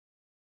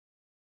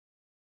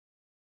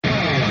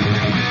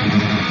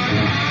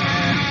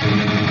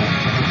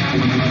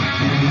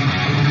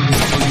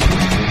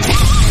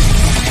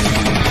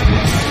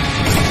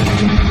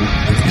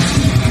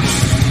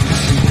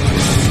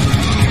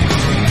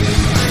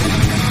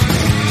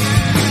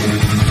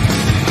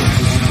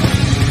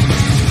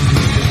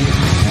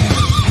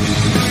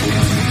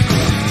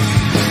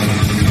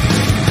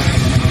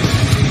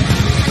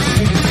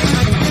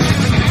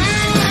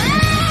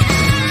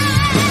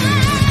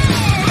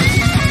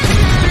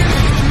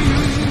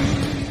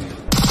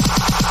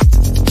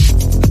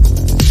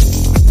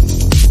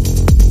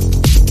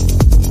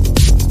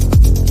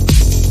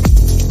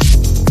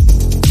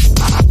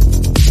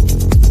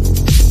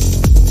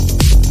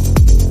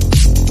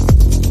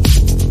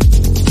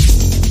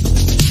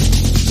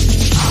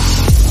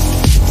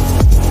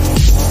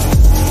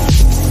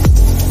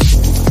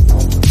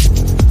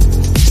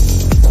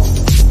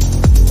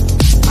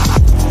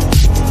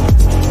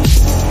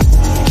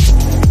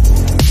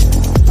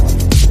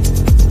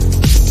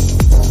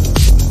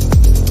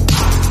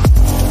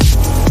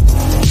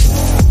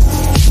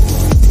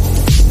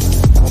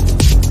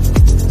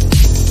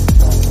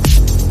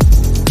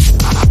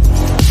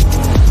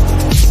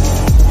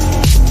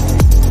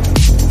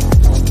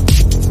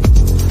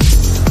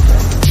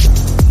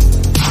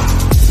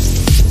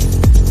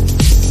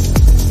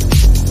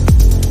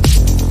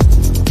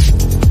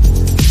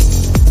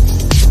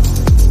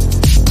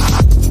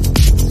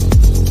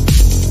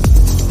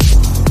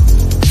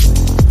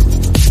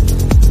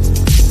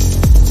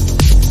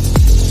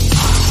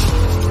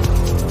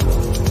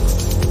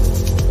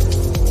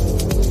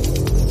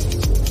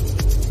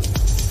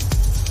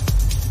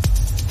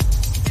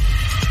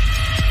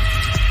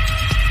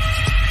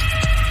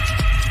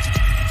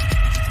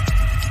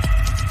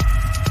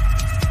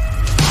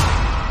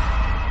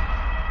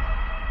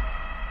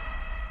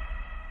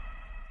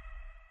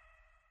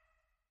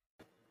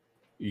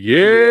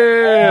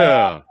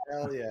Yeah.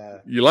 Hell yeah.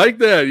 You like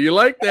that? You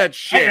like that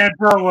shit? That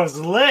intro was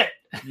lit.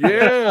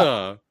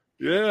 Yeah.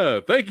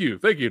 Thank you,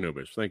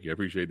 Anubis. Thank you. I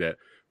appreciate that.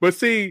 But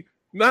see,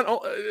 not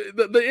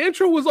the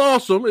intro was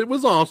awesome. It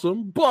was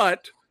awesome,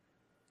 but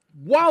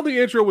while the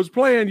intro was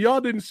playing,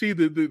 y'all didn't see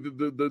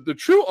the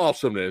true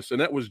awesomeness,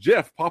 and that was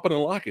Jeff popping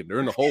and locking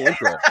during the whole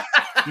intro.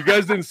 You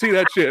guys didn't see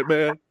that shit,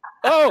 man.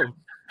 Oh,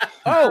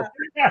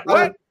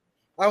 what?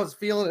 I was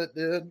feeling it,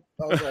 dude.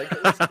 I was like,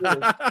 let's do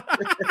it.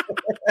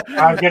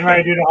 I was getting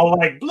ready to do the whole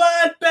like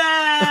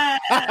bloodbath.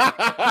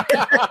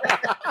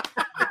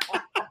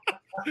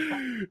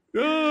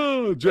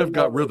 Oh, Jeff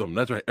got rhythm.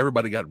 That's right.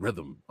 Everybody got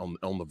rhythm on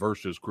the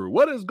Versus crew.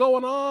 What is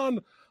going on?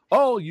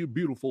 All you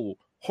beautiful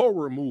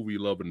horror movie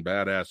loving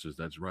badasses.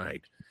 That's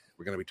right.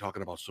 We're going to be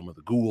talking about some of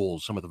the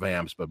ghouls, some of the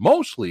vamps, but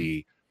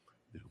mostly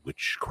the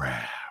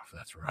witchcraft.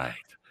 That's right.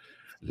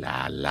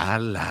 La, la,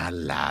 la,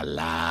 la,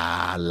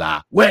 la,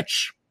 la.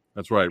 Witch.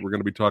 That's right. We're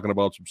going to be talking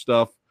about some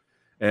stuff.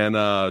 And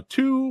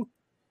two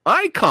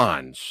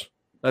icons.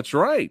 That's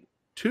right.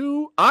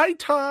 Two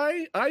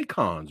Itai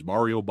icons.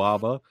 Mario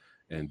Bava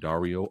and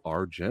Dario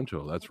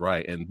Argento. That's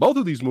right. And both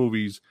of these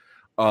movies,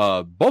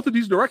 both of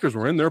these directors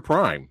were in their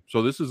prime.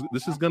 So this is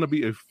going to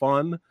be a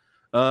fun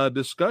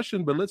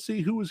discussion. But let's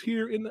see who is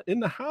here in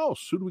the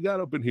house. Who do we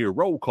got up in here?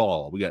 Roll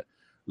call. We got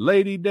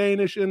Lady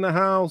Danish in the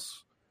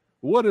house.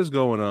 What is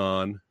going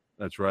on?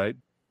 That's right.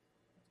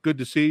 Good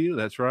to see you.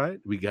 That's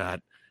right. We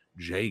got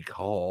Jake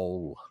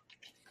Hall.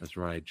 That's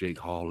right. Jake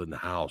Hall in the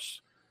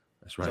house.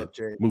 That's right. What's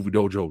up, Movie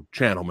Dojo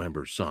channel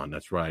member's son.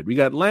 That's right. We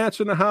got Lance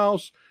in the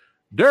house.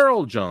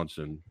 Daryl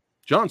Johnston.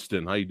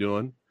 How you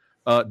doing?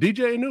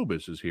 DJ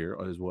Anubis is here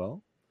as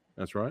well.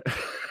 That's right.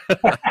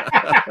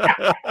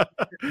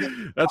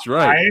 That's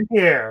right. I am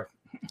here.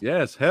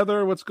 Yes.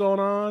 Heather, what's going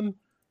on?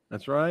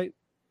 That's right.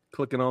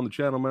 Clicking on the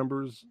channel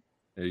members.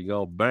 There you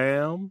go.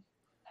 Bam.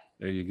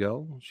 There you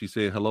go. She's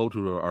saying hello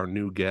to our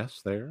new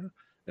guest there.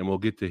 And we'll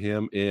get to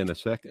him in a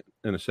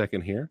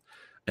second here.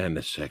 And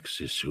the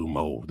sexy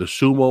sumo. The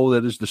sumo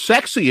that is the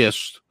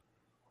sexiest.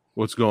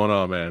 What's going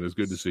on, man? It's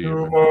good to see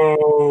you.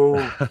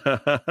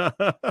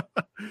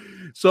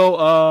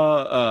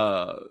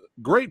 So,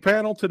 great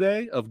panel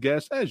today of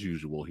guests, as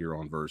usual, here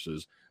on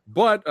Versus.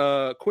 But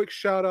quick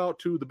shout out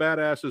to the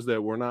badasses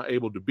that were not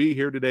able to be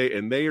here today.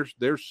 And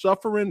they're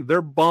suffering.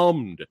 They're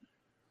bummed.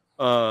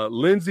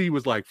 Lindsay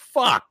was like,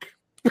 fuck.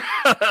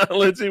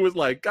 Lindsay was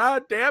like,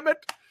 God damn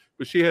it.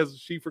 But she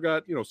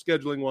forgot,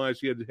 scheduling wise,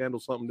 she had to handle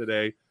something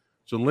today.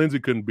 So Lindsay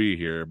couldn't be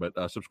here, but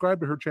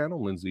subscribe to her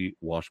channel. Lindsay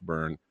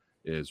Washburn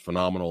is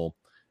phenomenal.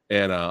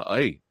 And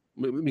hey,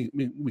 let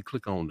me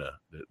click on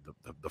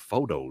the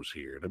photos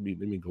here. Let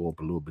me go up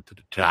a little bit to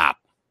the top.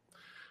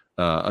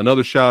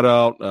 Another shout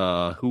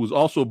out, who was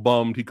also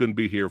bummed he couldn't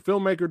be here.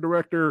 Filmmaker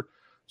director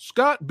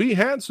Scott B.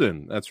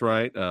 Hansen. That's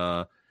right.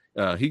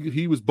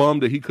 He was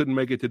bummed that he couldn't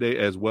make it today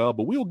as well,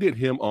 but we'll get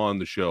him on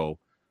the show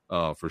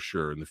for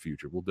sure in the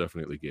future. We'll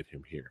definitely get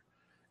him here.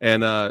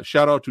 And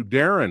shout out to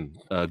Darren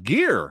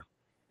Geare.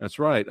 That's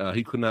right.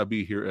 He could not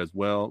be here as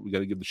well. We got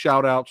to give the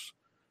shout outs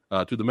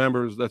to the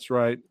members. That's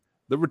right.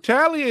 The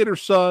Retaliator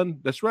son.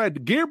 That's right. The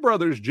Geare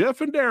brothers, Jeff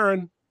and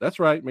Darren. That's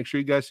right. Make sure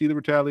you guys see the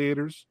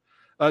Retaliators.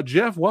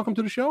 Jeff, welcome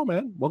to the show,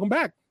 man. Welcome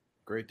back.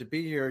 Great to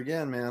be here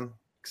again, man.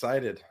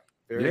 Excited.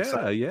 Very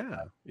excited.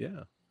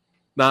 Yeah.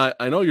 Now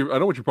I know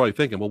what you're probably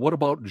thinking. Well, what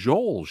about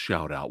Joel's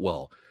shout out?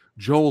 Well,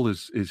 Joel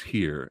is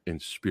here in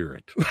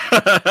spirit.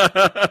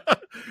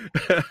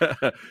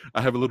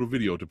 I have a little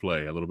video to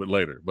play a little bit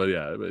later, but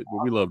yeah,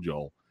 we love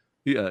Joel.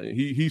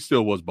 He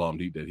still was bummed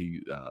that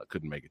he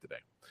couldn't make it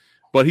today,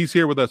 but he's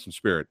here with us in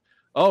spirit.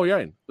 Oh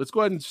yeah, let's go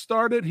ahead and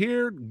start it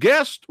here.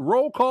 Guest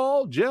roll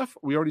call. Jeff,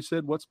 we already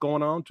said what's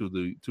going on to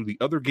the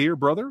other Geare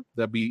brother.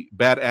 That'd be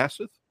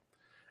Badasseth,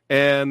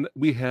 and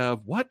we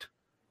have what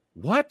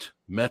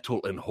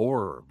metal and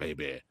horror,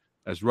 baby.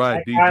 That's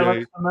right, DJ.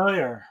 Looks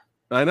familiar.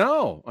 I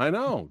know.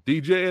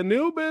 DJ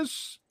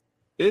Anubis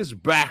is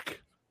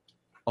back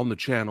on the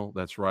channel.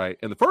 That's right.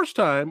 And the first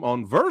time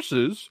on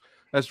Versus,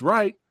 that's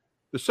right.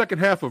 The second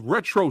half of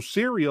Retro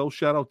Serial.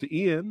 Shout out to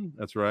Ian.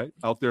 That's right.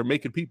 Out there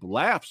making people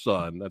laugh,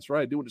 son. That's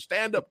right. Doing the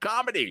stand-up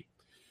comedy.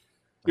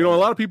 A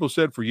lot of people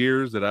said for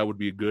years that I would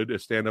be good at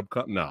stand-up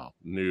comedy.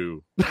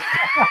 No.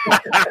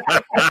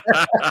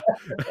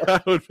 I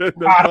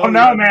don't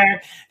know, man.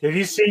 Have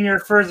you seen your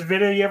first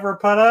video you ever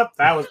put up?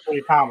 That was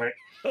pretty comic.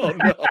 Oh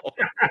no!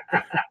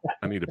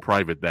 I need to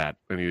private that.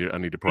 I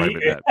need to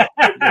private that.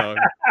 No,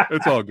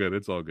 it's all good.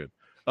 It's all good.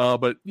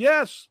 But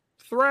yes,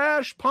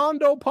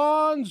 Thrashpondo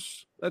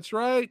Pons. That's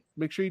right.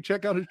 Make sure you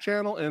check out his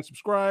channel and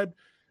subscribe.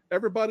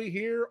 Everybody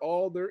here,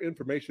 all their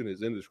information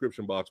is in the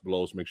description box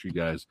below. So make sure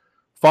you guys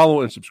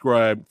follow and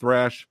subscribe.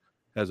 Thrash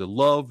has a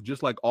love,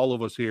 just like all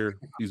of us here.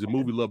 He's a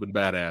movie loving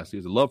badass. He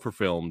has a love for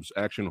films,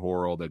 action,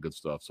 horror, all that good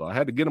stuff. So I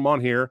had to get him on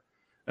here.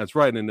 That's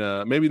right. And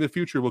maybe in the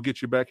future, we'll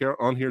get you back here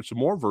on here some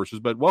more Versus.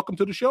 But welcome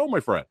to the show,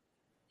 my friend.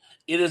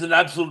 It is an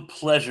absolute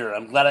pleasure.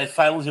 I'm glad I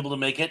finally was able to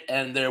make it,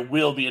 and there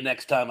will be a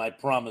next time, I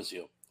promise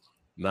you.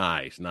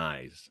 Nice.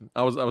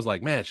 I was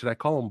like, man, should I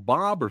call him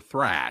Bob or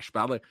Thrash?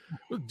 But I'm like,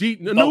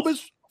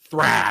 Anubis,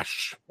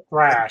 Thrash.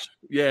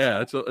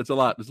 Yeah, it's a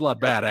lot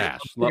badass,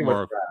 a lot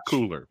more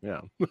cooler.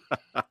 Yeah.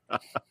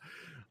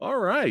 All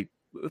right,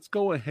 let's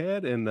go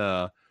ahead and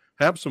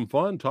have some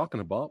fun talking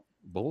about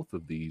both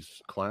of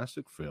these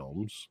classic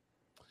films,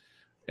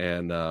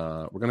 and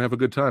we're gonna have a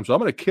good time. So I'm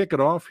gonna kick it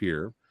off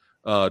here.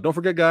 Don't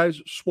forget,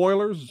 guys,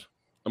 spoilers.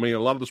 I mean, a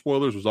lot of the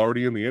spoilers was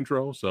already in the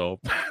intro,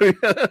 so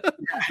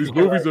these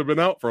movies have been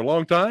out for a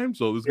long time.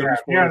 So there's gonna be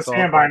spoilers. You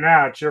understand by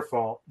now, it's your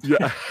fault.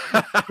 Yeah.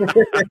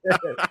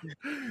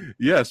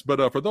 Yes,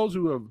 but for those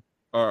who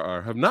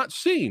have not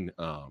seen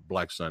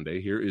Black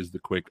Sunday, here is the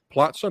quick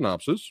plot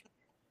synopsis,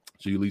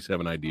 so you at least have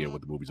an idea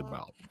what the movie's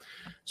about.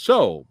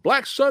 So,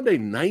 Black Sunday,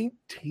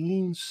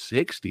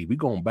 1960. We're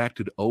going back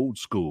to the old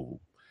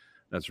school.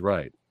 That's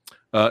right.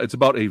 It's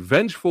about a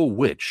vengeful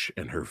witch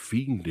and her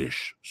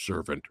fiendish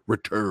servant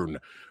return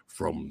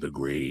from the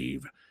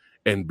grave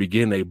and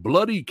begin a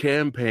bloody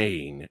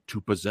campaign to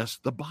possess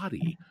the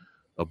body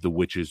of the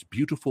witch's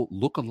beautiful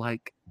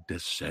look-alike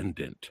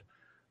descendant.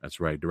 That's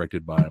right,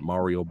 directed by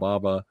Mario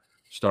Bava,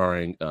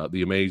 starring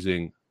the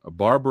amazing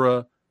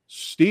Barbara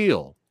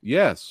Steele.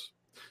 Yes.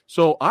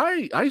 So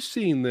I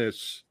seen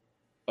this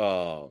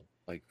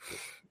like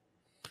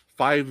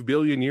 5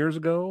 billion years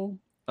ago.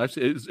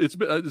 It's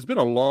been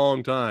a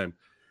long time.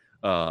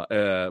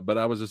 But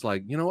I was just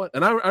like, you know what?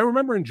 And I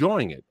remember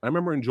enjoying it. I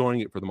remember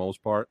enjoying it for the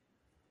most part.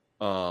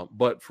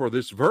 But for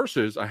this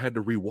versus, I had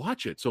to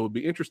rewatch it. So it'd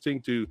be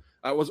interesting to.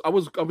 I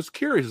was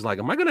curious. Like,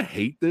 am I gonna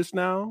hate this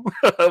now?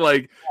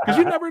 Like, because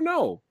you never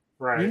know.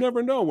 Right. You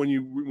never know when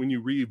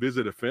you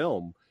revisit a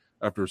film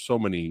after so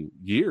many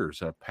years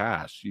have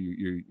passed.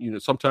 You know,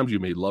 sometimes you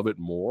may love it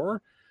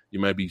more. You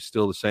might be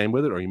still the same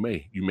with it, or you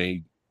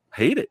may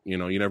hate it. You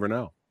know, you never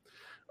know.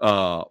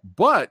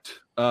 But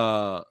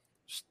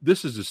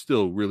this is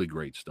still really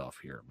great stuff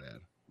here,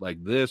 man.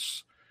 Like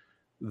this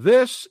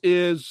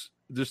is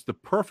just the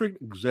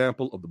perfect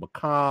example of the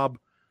macabre,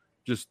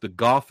 just the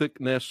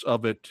gothicness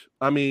of it.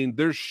 I mean,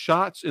 there's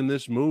shots in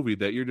this movie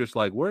that you're just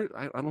like, where?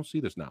 I don't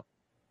see this now.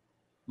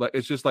 Like,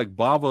 it's just like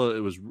Bava.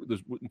 It was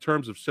in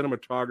terms of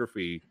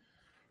cinematography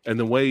and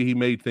the way he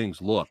made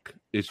things look.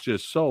 It's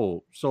just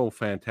so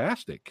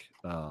fantastic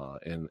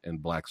in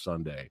Black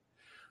Sunday.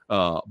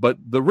 But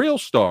the real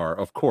star,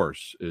 of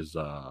course, is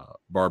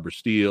Barbara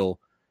Steele.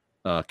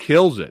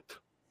 Kills it.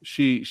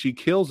 She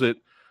kills it,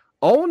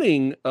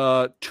 owning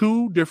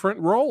 2 different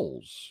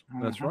roles.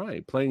 That's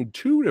right, playing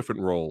 2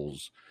 different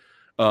roles.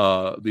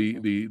 The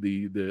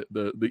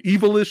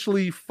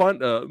evilishly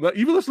fun,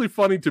 evilishly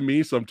funny to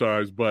me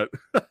sometimes, but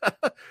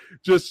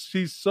just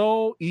she's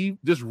so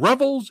just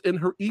revels in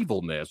her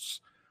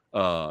evilness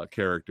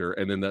character,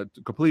 and then the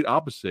complete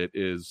opposite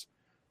is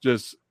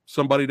just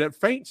somebody that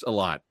faints a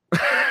lot.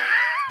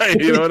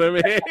 You know what I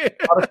mean? A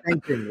lot of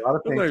thinking.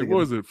 Like, what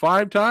was it?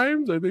 5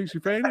 times? I think she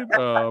fainted.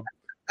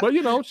 But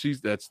you know,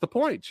 that's the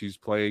point. She's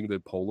playing the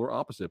polar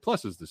opposite.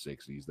 Plus, it's the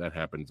 60s. That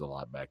happens a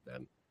lot back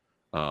then.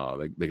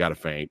 They got to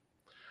faint.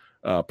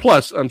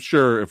 Plus, I'm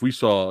sure if we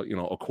saw, you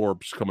know, a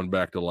corpse coming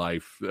back to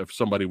life, if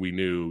somebody we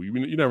knew,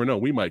 you never know,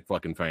 we might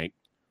fucking faint.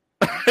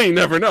 You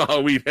never know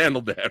how we'd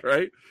handled that,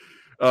 right?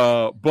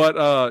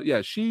 But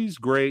yeah, she's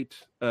great.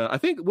 I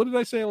think, what did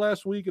I say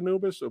last week,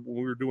 Anubis, when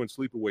we were doing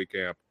Sleepaway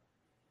Camp?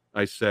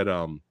 I said,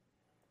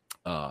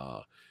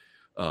 the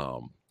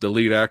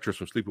lead actress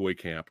from Sleepaway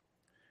Camp,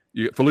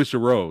 Felicia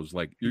Rose,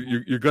 like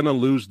you're gonna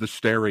lose the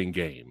staring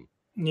game.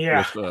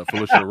 Yeah, with,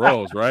 Felicia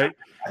Rose, right?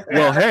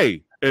 Well,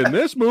 hey, in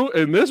this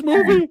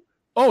movie,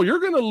 oh, you're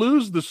gonna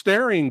lose the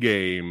staring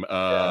game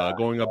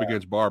going up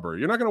against Barbara.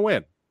 You're not gonna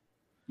win.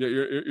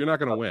 You're not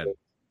gonna win.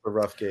 A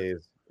rough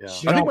gaze. Yeah,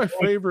 I think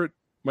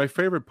my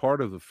favorite part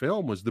of the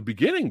film was the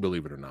beginning.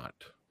 Believe it or not,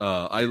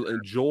 I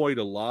enjoyed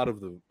a lot of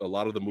the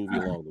movie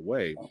along the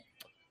way.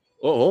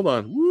 Oh, hold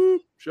on.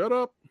 Whoop, shut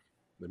up.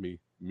 Let me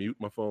mute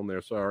my phone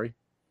there. Sorry.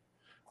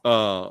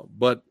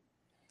 But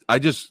I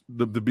just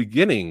the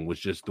beginning was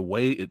just the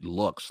way it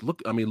looks.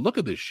 Look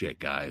at this shit,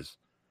 guys.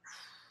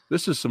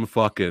 This is some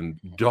fucking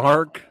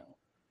dark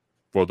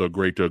for the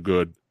greater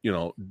good, you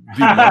know,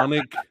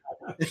 demonic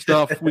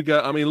stuff we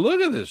got. I mean,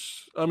 look at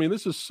this. I mean,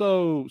 this is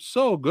so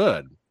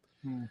good.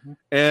 Mm-hmm.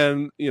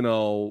 And you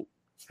know,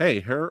 hey,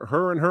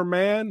 her and her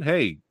man,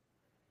 hey,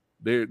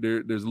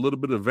 there's a little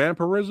bit of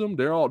vampirism.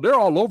 They're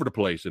all over the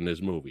place in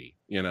this movie,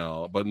 you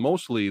know, but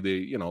mostly they,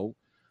 you know,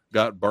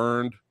 got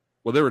burned.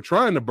 Well, they were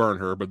trying to burn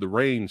her, but the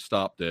rain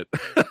stopped it.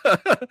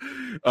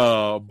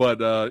 But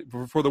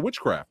for the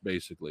witchcraft,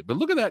 basically. But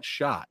look at that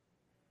shot.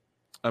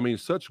 I mean,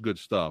 such good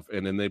stuff.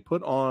 And then they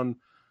put on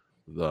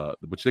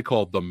which they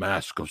call the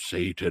Mask of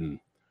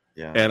Satan.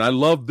 Yeah. And I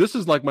love, this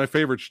is like one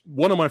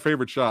of my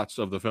favorite shots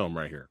of the film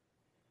right here.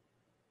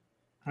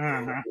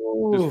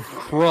 Just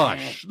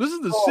crush. This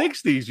is the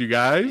 60s, you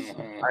guys.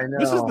 I know.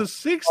 This is the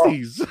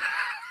 60s.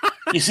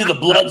 You see the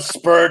blood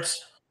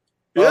spurts.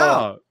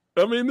 Yeah.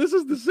 I mean, this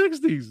is the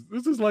 60s.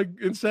 This is like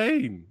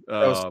insane.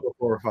 That was so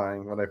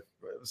horrifying when I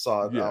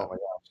saw it. Yeah. Oh my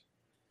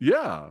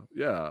gosh.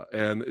 Yeah.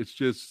 And it's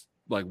just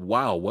like,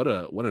 wow, what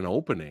an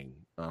opening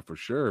for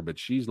sure. But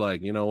she's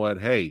like, you know what?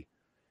 Hey,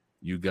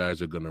 you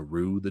guys are gonna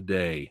rue the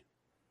day.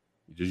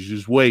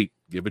 Just wait,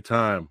 give it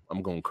time.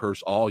 I'm gonna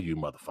curse all you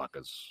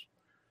motherfuckers.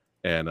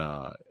 And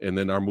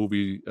then our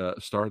movie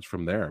starts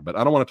from there. But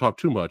I don't want to talk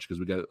too much because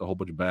we got a whole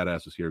bunch of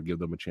badasses here. Give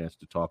them a chance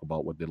to talk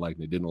about what they like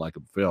and they didn't like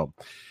of the film.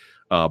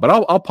 But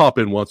I'll pop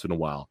in once in a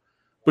while.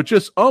 But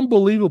just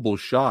unbelievable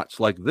shots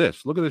like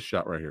this. Look at this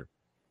shot right here.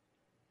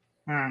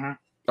 Mm-hmm.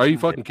 Are you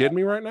fucking kidding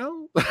me right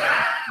now?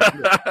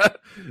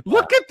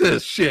 Look at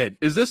this shit.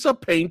 Is this a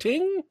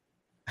painting?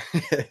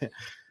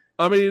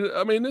 I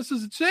mean, this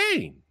is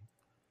insane.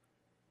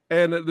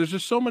 And there's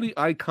just so many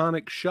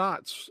iconic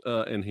shots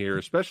in here,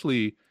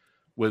 especially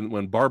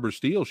when Barbara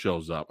Steele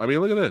shows up. I mean,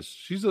 look at this.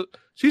 She's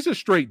a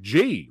straight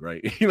G,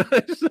 right?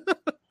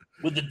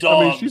 With the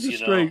dogs. I mean, she's a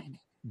straight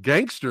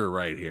gangster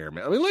right here,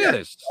 man. I mean, look at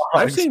this.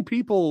 I've seen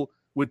people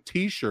with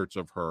T-shirts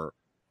of her,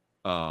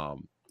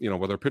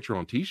 with her picture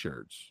on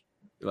T-shirts,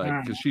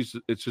 like because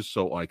it's just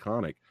so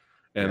iconic.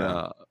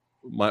 And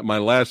my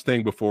last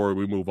thing before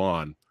we move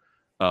on,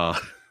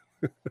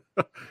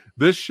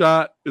 this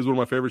shot is one of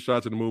my favorite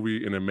shots in the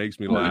movie, and it makes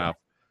me laugh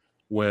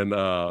when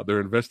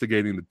they're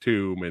investigating the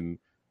tomb and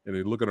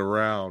he's looking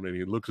around and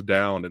he looks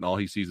down and all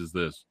he sees is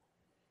this.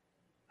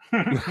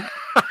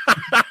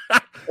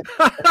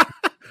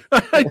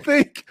 I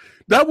think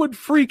that would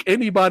freak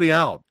anybody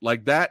out,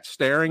 like that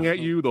staring at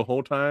you the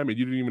whole time and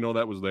you didn't even know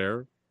that was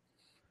there.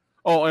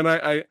 Oh, and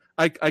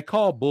I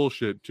call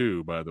bullshit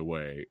too, by the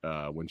way,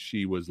 when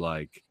she was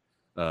like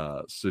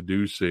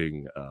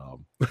seducing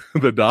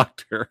the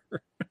doctor.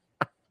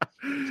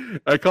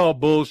 I call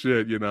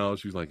bullshit,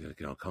 she's like,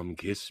 come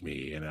kiss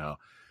me, and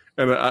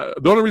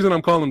the only reason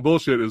I'm calling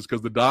bullshit is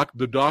because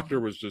the doctor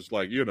was just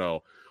like,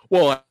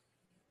 well,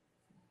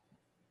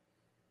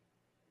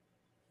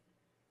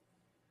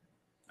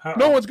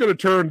 no one's gonna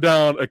turn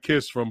down a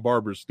kiss from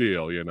Barbara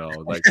Steele,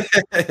 like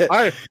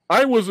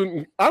I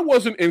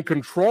wasn't in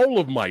control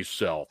of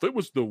myself. It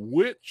was the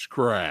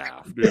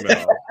witchcraft,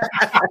 Yeah,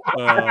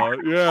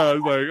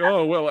 it's like,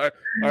 oh well,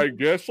 I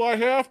guess I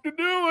have to do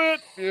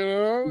it,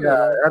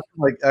 Yeah, that's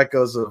like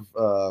echoes of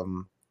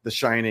The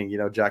Shining,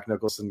 Jack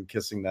Nicholson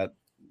kissing that,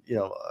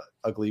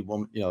 ugly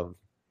woman,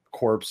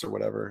 corpse or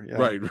whatever. Yeah.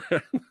 Right.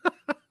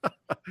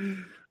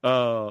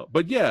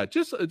 But yeah,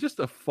 just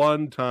a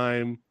fun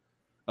time.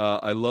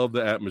 I love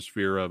the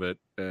atmosphere of it,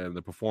 and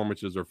the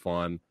performances are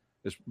fun.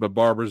 But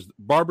Barbara's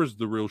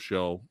the real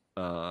show,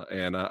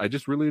 and I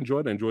just really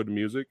enjoyed it. I enjoyed the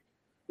music.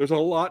 There's a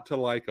lot to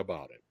like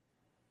about it.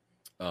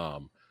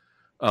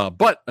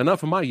 But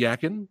enough of my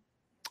yakking.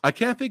 I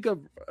can't think of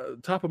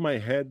top of my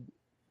head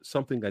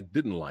something I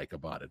didn't like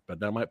about it, but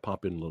that might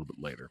pop in a little bit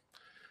later.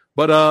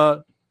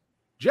 But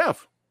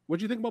Jeff, what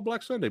do you think about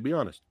Black Sunday? Be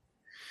honest.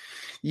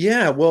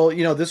 Yeah, well,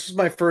 this was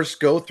my first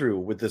go through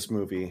with this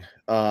movie.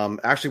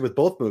 Actually, with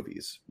both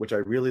movies, which I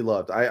really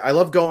loved. I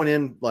love going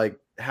in like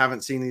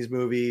haven't seen these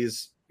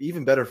movies.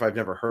 Even better if I've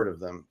never heard of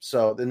them.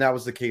 So then that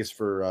was the case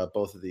for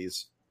both of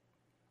these.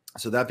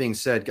 So that being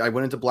said, I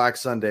went into Black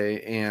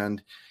Sunday,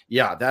 and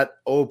yeah, that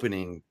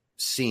opening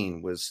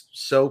scene was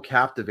so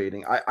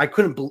captivating. I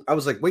couldn't. I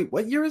was like, wait,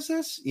 what year is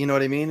this? You know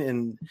what I mean?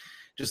 And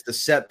just the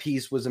set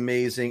piece was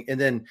amazing, and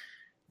then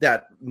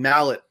that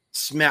mallet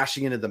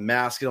smashing into the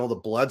mask and all the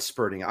blood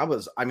spurting. I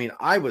was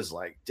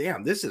like,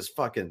 damn, this is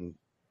fucking,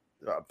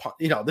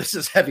 this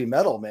is heavy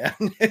metal, man.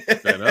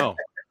 I know.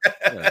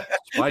 Yeah,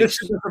 spikes,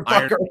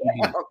 iron.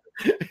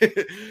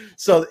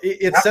 So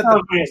it set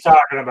what he's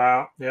talking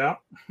about. Yeah.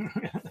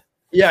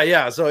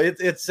 yeah. So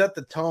it set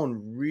the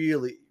tone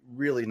really,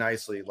 really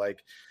nicely.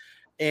 Like,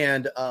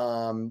 and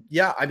I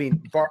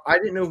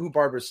didn't know who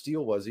Barbara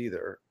Steele was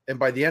either. And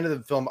by the end of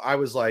the film, I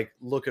was like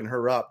looking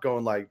her up,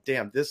 going like,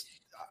 damn,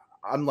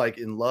 I'm like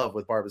in love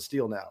with Barbara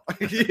Steele now.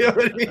 You know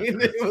what I mean?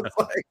 It was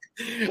like,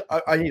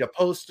 I need a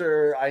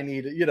poster. I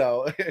need,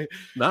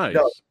 nice.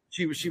 No,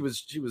 she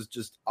was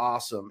just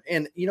awesome.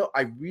 And,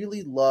 I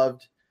really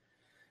loved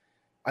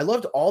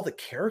all the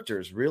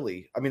characters,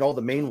 really. I mean, all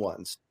the main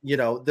ones,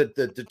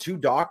 the two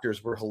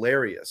doctors were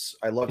hilarious.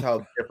 I loved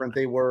how different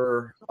they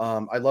were.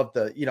 I loved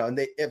and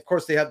they, of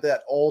course they have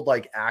that old,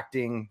 like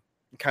acting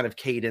kind of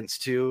cadence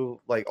too,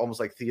 like almost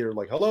like theater,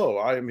 like, hello,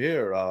 I am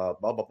here, blah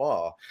blah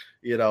blah.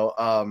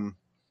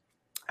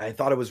 I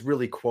thought it was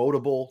really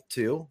quotable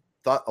too.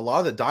 Thought a lot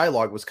of the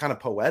dialogue was kind of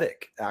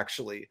poetic,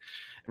 actually,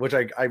 which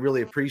I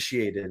really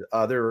appreciated.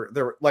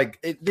 They're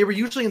like they were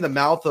usually in the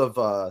mouth of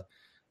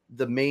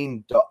the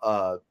main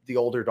the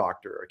older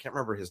doctor. I can't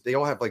remember they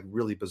all have like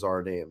really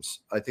bizarre names.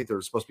 I think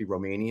they're supposed to be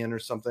Romanian or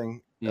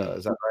something.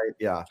 Is that right?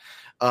 Yeah.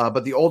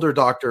 But the older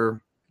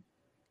doctor,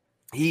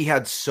 he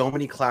had so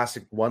many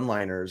classic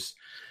one-liners,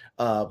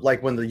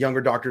 like when the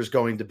younger doctor is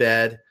going to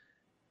bed.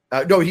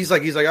 He's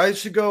like, I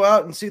should go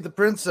out and see the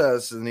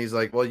princess, and he's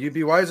like, well, you'd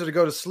be wiser to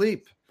go to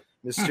sleep.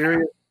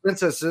 Mysterious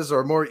princesses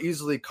are more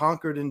easily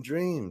conquered in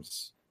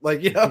dreams.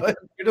 Like, you're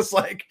just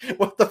like,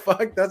 what the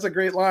fuck? That's a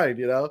great line,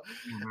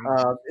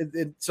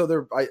 Mm-hmm.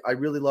 So I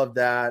really love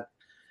that.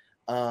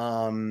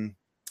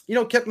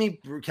 kept me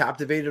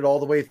captivated all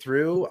the way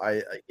through.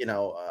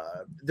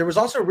 There was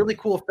also a really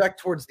cool effect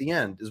towards the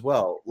end as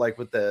well, like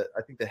with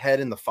I think the head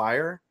in the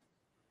fire.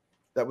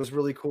 That was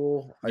really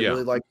cool. I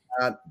really liked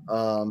that.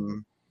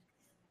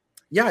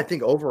 I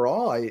think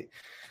overall, I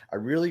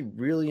really,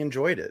 really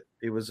enjoyed it.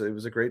 It was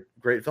a great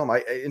film.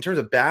 In terms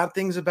of bad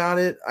things about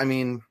it, I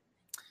mean,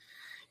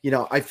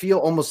 I feel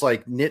almost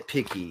like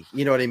nitpicky.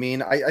 You know what I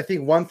mean? I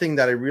think one thing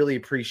that I really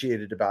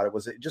appreciated about it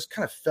was it just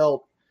kind of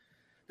felt,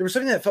 there was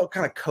something that felt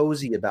kind of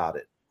cozy about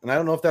it. And I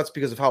don't know if that's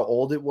because of how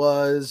old it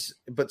was,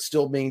 but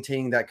still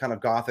maintaining that kind of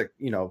gothic,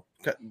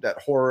 that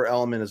horror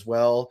element as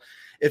well.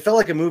 It felt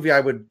like a movie I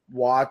would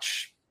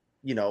watch,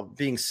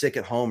 being sick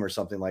at home or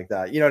something like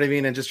that. You know what I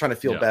mean? And just trying to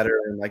feel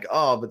better and like,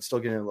 but still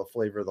getting the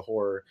flavor of the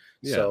horror.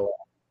 Yeah. So,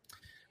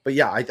 but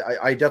yeah,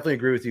 I definitely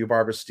agree with you.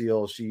 Barbara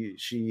Steele, she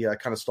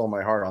kind of stole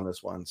my heart on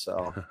this one.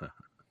 So, I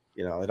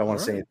don't want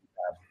to say anything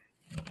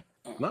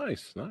bad.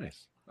 Nice.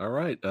 All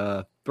right.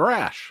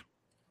 Thrash.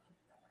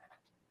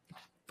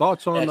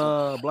 Thoughts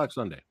on Black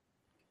Sunday?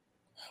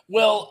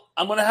 Well,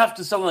 I'm going to have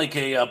to sound like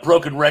a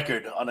broken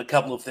record on a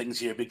couple of things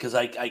here because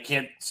I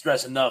can't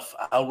stress enough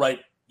how right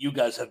you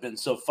guys have been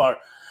so far.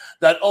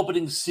 That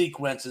opening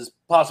sequence is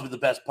possibly the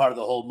best part of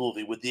the whole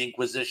movie with the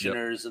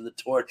Inquisitioners and the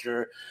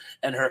torture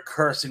and her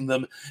cursing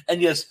them.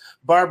 And yes,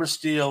 Barbara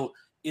Steele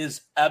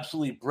is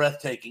absolutely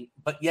breathtaking,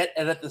 but yet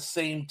and at the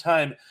same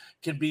time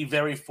can be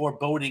very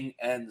foreboding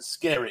and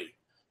scary.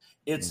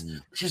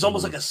 She's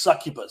almost like a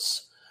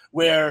succubus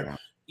where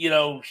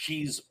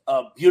she's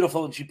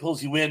beautiful and she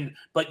pulls you in,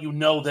 but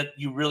that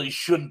you really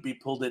shouldn't be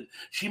pulled in.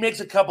 She makes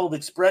a couple of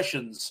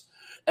expressions,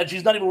 and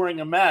she's not even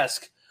wearing a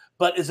mask,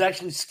 but is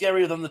actually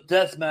scarier than the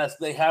death mask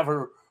they have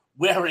her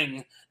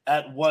wearing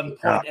at one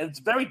point. And it's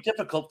very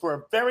difficult for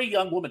a very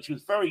young woman. She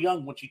was very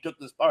young when she took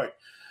this part.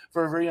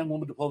 For a very young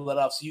woman to pull that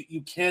off. So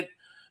you can't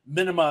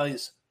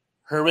minimize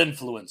her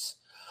influence.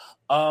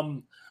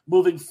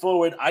 Moving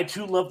forward, I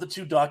too love the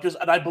two doctors,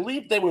 and I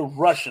believe they were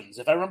Russians.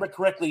 If I remember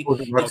correctly,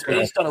 it's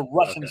based on a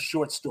Russian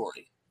short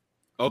story.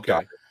 Okay.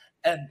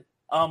 And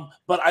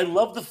but I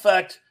love the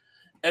fact,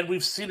 and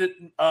we've seen it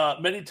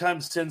many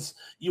times since,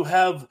 you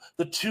have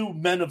the two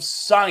men of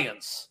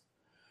science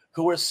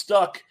who are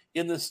stuck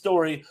in the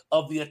story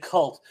of the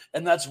occult,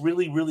 and that's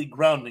really, really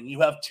grounding.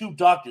 You have two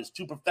doctors,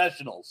 two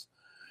professionals,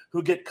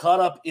 who get caught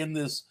up in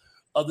this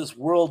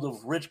world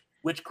of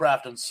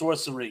witchcraft and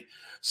sorcery.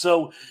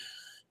 So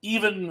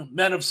even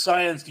men of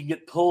science can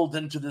get pulled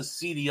into this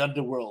seedy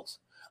underworld.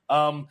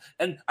 And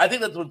I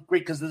think that's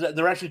great because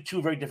they're actually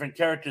two very different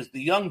characters.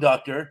 The young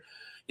doctor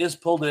is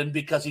pulled in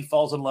because he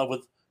falls in love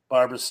with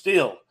Barbara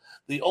Steele.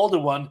 The older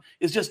one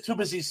is just too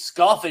busy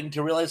scoffing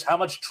to realize how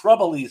much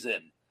trouble he's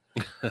in.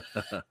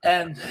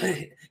 and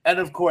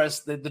of course,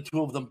 the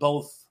two of them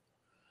both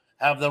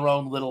have their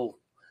own little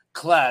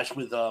clash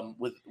with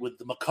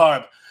the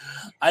macabre.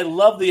 I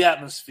love the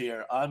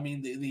atmosphere. I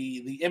mean,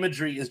 the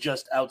imagery is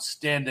just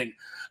outstanding.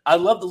 I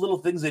love the little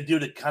things they do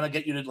to kind of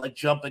get you to like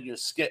jump in your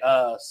seat.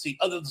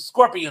 Other the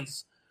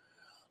scorpions.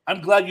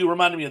 I'm glad you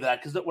reminded me of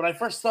that because when I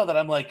first saw that,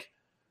 I'm like,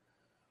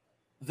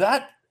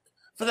 that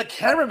for the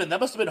cameraman that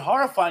must have been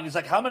horrifying. He's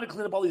like, how am I going to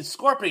clean up all these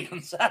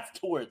scorpions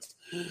afterwards?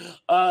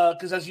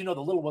 Because as you know,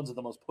 the little ones are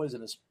the most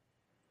poisonous.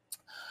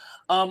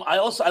 I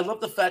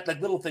love the fact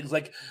like little things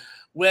like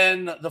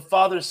when the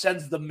father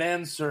sends the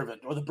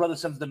manservant or the brother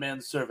sends the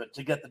manservant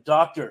to get the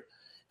doctor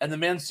and the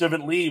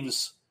manservant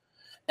leaves.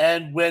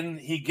 And when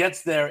he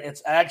gets there,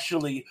 it's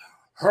actually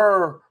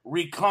her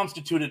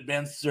reconstituted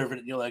manservant.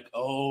 And you're like,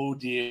 oh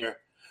dear,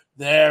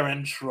 they're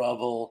in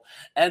trouble.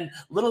 And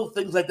little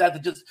things like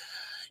that just,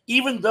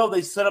 even though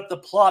they set up the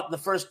plot in the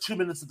first 2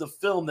 minutes of the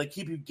film, they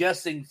keep you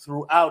guessing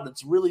throughout.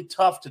 It's really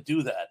tough to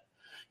do that.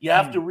 You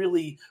have to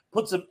really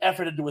put some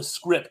effort into a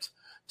script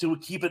to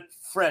keep it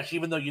fresh,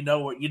 even though you know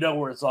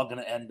where it's all going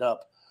to end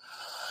up.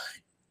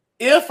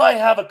 If I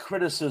have a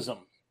criticism,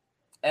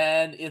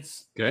 and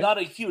it's not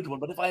a huge one,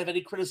 but if I have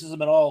any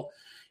criticism at all,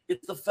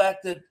 it's the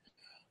fact that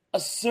a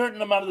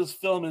certain amount of this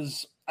film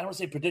is, I don't want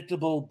to say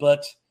predictable,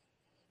 but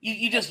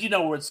you just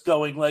know where it's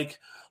going. Like,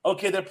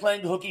 okay, they're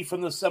playing hooky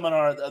from the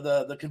seminar,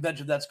 the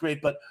convention, that's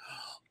great, but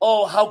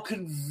oh, how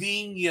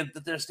convenient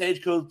that their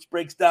stagecoach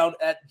breaks down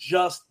at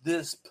just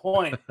this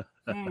point.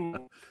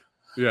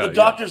 The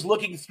doctor's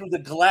looking through the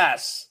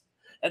glass,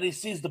 and he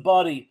sees the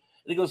body,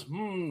 and he goes,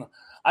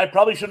 I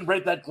probably shouldn't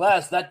break that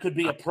glass. That could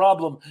be a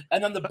problem.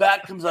 And then the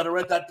bat comes out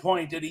at that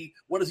point, and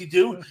what does he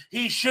do?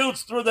 He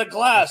shoots through the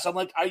glass. I'm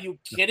like, are you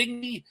kidding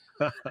me?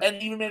 And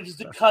he even manages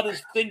to cut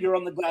his finger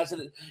on the glass.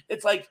 And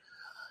it's like,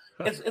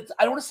 it's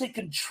I don't want to say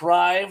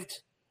contrived,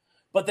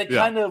 but they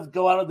kind of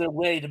go out of their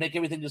way to make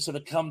everything just sort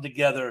of come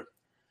together.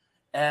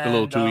 And, a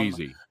little too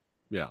easy.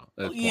 Yeah.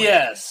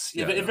 Yes.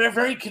 Very,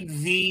 very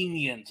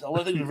convenient. A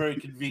lot of things are very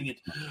convenient.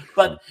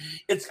 But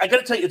I got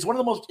to tell you, it's one of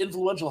the most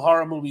influential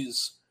horror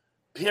movies,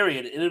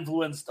 period. It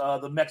influenced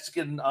the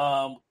Mexican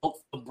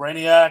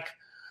Brainiac,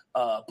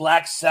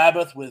 Black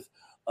Sabbath with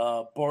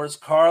Boris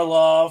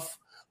Karloff,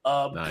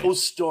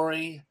 Ghost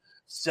Story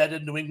set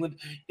in New England.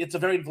 It's a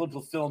very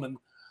influential film. And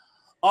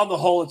on the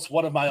whole, it's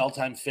one of my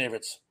all-time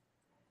favorites.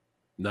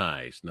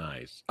 Nice.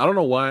 I don't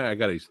know why I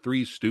got a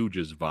Three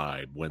Stooges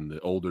vibe when the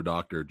older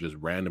doctor just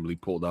randomly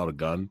pulled out a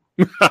gun.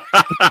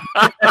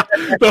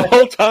 The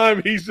whole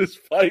time he's just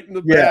fighting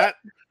the bat,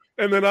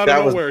 and then out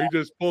of nowhere he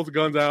just pulls the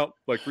guns out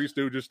like Three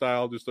Stooges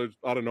style, just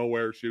out of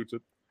nowhere shoots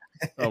it.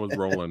 I was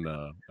rolling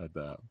at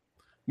that.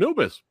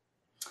 Anubis.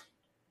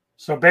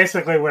 So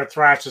basically, what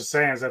Thrash is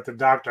saying is that the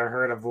doctor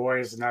heard a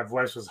voice, and that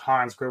voice was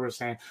Hans Gruber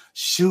saying,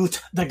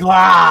 "Shoot the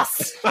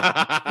glass."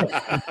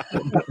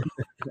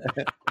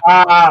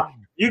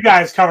 You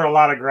guys covered a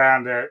lot of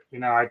ground that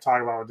I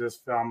talk about with this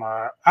film.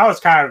 I was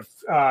kind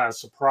of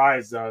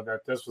surprised though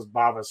that this was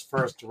Baba's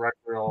first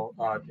directorial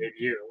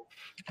debut.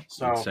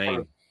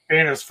 So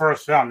being his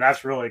first film,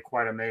 that's really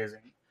quite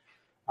amazing.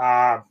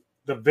 The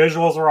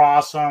visuals are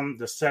awesome.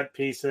 The set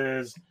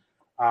pieces.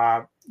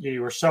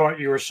 You were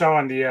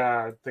showing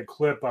the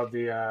clip of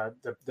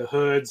the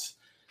hoods.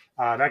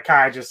 That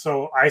kind of just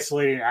so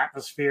isolating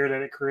atmosphere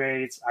that it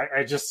creates.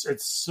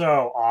 It's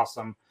so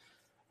awesome.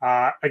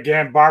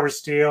 Again, Barbara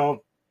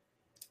Steele.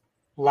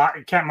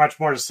 Can't much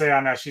more to say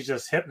on that. She's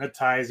just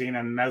hypnotizing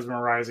and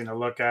mesmerizing to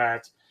look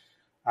at.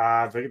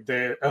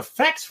 The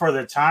effects for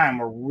the time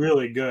were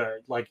really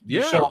good. Like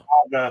you show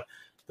all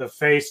the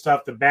face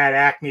stuff, the bad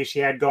acne she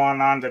had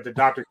going on that the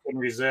doctor couldn't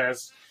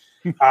resist.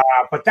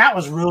 But that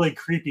was really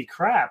creepy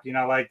crap.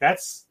 Like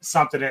that's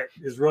something that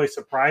is really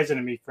surprising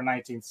to me for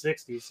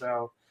 1960.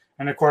 So,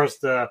 and of course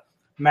the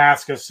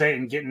mask of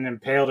Satan getting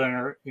impaled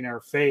in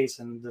her face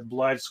and the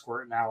blood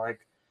squirting out, like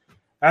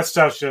that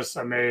stuff's just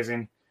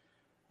amazing.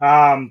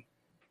 I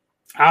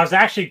was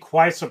actually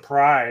quite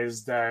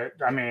surprised that,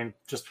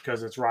 just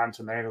because it's Rotten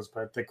Tomatoes,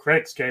 but the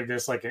critics gave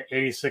this like an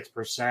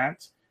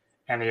 86%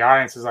 and the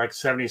audience is like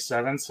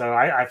 77. So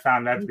I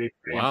found that to be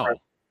pretty impressive.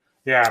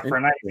 Yeah, for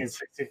a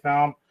 1960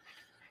 film.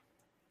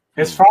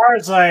 As far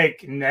as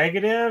like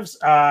negatives,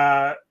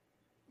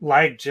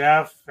 like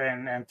Jeff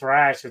and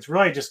Thrash, it's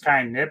really just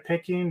kind of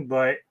nitpicking,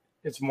 but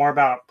it's more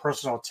about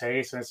personal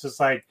taste. And it's just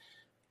like,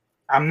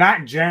 I'm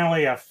not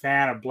generally a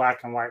fan of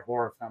black and white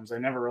horror films. I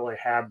never really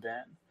have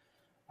been.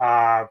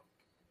 I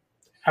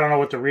don't know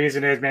what the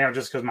reason is. Maybe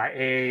just because my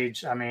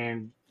age. I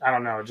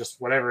don't know.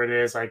 Just whatever it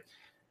is. Like,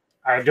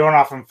 I don't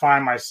often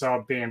find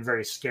myself being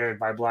very scared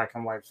by black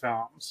and white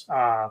films.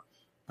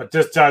 But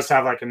this does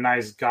have like a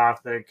nice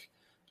gothic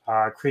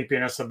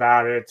creepiness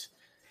about it.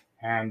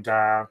 And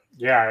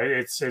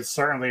it's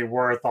certainly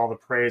worth all the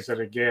praise that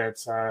it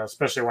gets,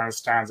 especially when it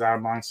stands out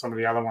among some of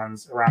the other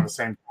ones around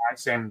the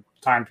same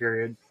time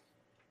period.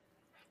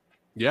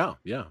 Yeah,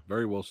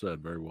 very well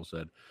said.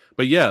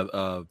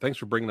 But thanks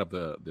for bringing up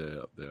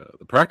the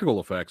practical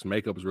effects.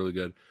 Makeup was really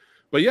good.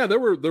 But yeah, there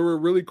were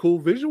really cool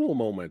visual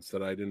moments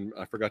that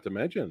I forgot to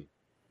mention.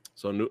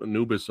 So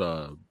Anubis,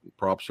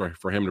 props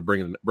for him to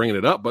bringing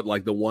it up. But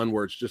like the one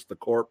where it's just the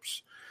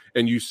corpse,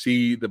 and you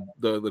see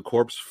the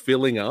corpse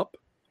filling up,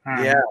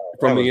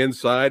 from the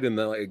inside, and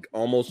like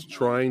almost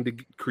trying to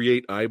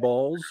create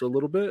eyeballs a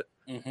little bit.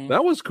 Mm-hmm.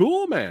 That was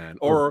cool, man.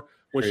 Or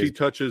when she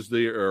touches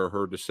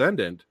her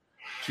descendant,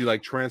 she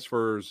like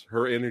transfers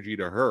her energy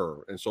to her,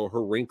 and so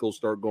her wrinkles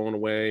start going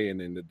away, and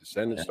then the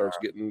descendant starts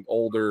getting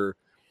older.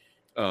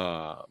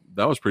 That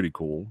was pretty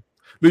cool.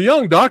 The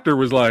young doctor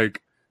was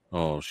like,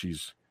 "Oh,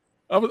 she's."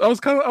 I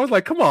was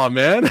like, "Come on,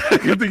 man!"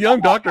 The young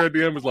doctor at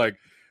the end was like,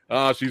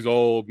 she's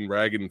old and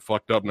ragged and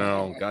fucked up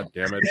now. God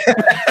damn it!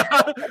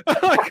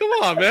 I'm like, come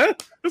on, man,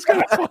 this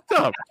kind of fucked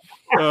up.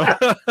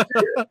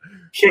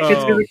 Kick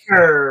it to the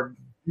curb.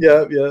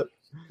 Yeah.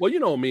 Well, you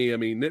know me.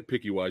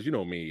 Nitpicky wise, you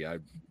know me. I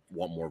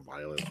want more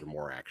violence or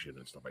more action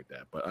and stuff like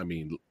that. But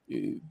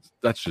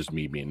that's just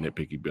me being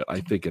nitpicky. But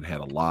I think it had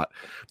a lot.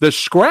 The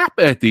scrap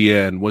at the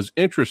end was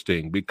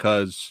interesting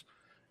because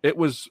it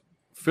was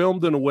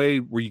filmed in a way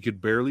where you could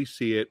barely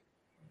see it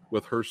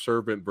with her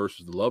servant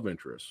versus the love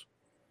interest.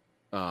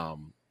 But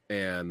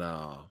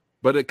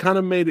it kind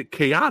of made it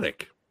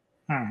chaotic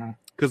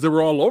because they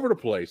were all over the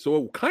place.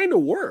 So it kind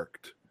of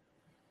worked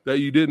that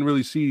you didn't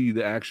really see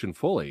the action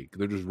fully.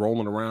 They're just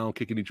rolling around,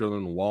 kicking each other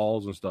in the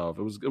walls and stuff.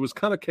 It was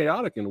kind of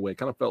chaotic in a way.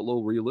 Kind of felt a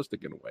little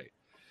realistic in a way.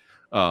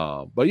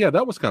 But yeah,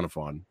 that was kind of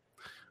fun.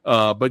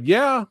 But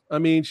yeah,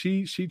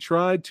 she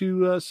tried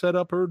to set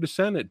up her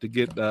descendant to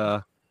get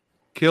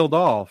killed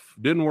off.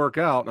 Didn't work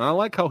out. And I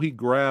like how he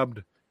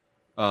grabbed.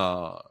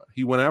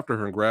 He went after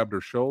her and grabbed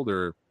her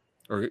shoulder.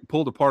 Or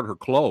pulled apart her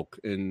cloak,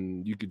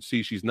 and you could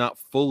see she's not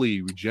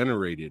fully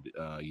regenerated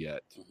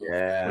yet.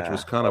 Yeah, which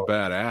was kind of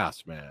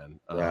badass, man.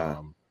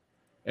 Yeah.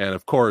 And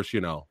of course,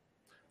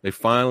 they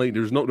finally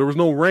there was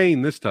no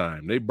rain this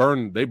time. They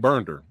burned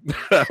her.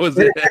 That was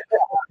it.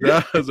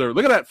 That was her.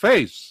 Look at that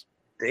face.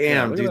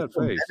 Damn, dude. At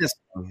that face.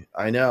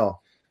 I know.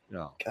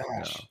 Yeah.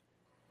 Gosh.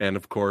 Yeah. And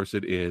of course,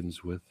 it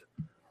ends with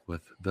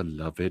the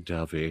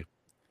lovey-dovey.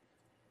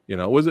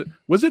 Was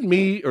it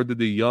me, or did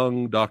the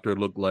young doctor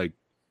look like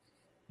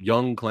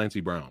young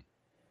Clancy Brown?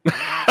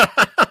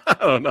 I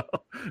don't know.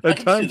 At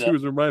times he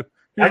was reminding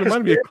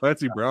me of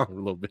Clancy Brown a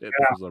little bit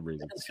for some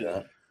reason.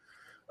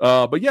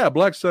 But yeah,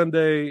 Black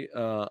Sunday,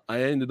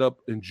 I ended up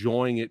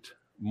enjoying it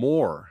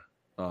more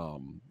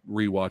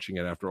rewatching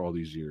it after all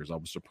these years. I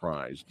was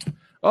surprised.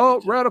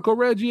 Oh, Radical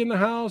Reggie in the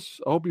house.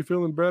 I hope you're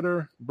feeling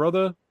better,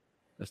 brother.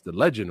 That's the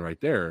legend right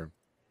there.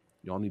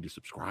 Y'all need to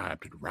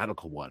subscribe to the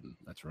Radical one.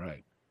 That's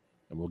right.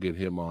 And we'll get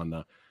him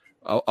on.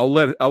 I'll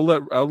let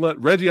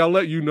Reggie. I'll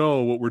let you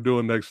know what we're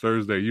doing next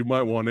Thursday. You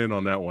might want in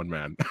on that one,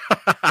 man,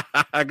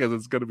 because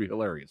it's going to be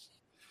hilarious.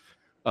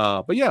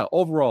 But yeah,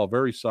 overall,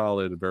 very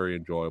solid, very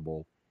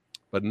enjoyable.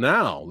 But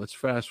now let's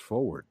fast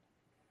forward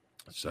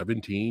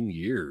 17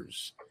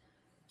 years.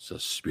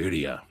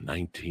 Suspiria,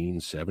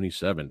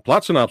 1977.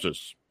 Plot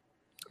synopsis: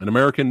 an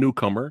American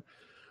newcomer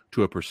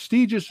to a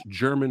prestigious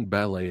German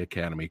ballet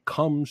academy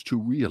comes to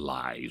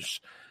realize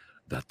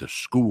that the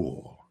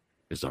school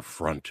is a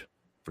front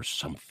for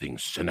something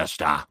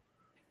sinister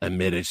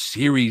amid a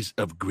series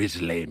of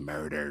grisly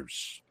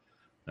murders.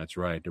 That's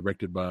right.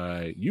 Directed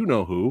by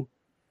you-know-who,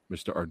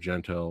 Mr.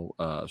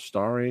 Argento,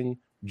 starring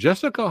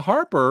Jessica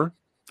Harper,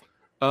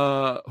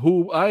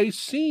 who I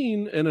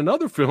seen in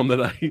another film that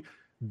I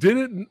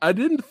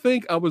didn't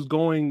think I was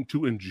going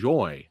to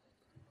enjoy.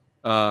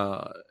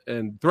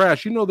 And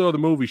Thrash, you know the other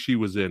movie she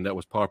was in that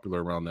was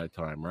popular around that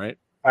time, right?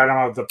 I don't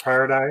know, The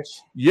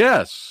Paradise.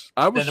 Yes,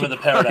 I was Phantom of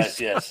the Paradise.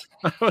 Yes,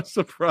 I was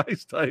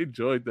surprised. I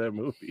enjoyed that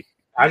movie.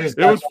 It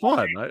was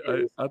fun.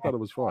 I thought it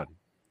was fun.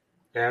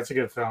 Yeah, it's a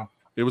good film.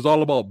 It was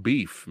all about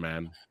beef,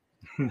 man.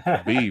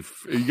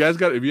 Beef. You guys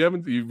got if you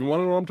want to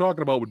know what I'm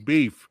talking about with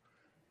beef,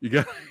 you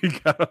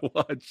gotta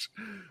watch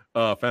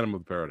Phantom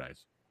of the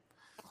Paradise.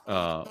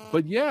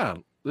 But yeah,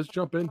 let's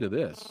jump into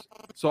this.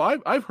 So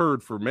I've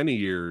heard for many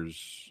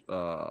years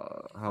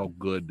how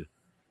good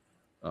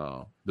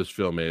this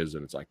film is,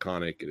 and it's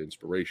iconic and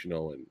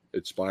inspirational and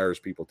inspires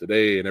people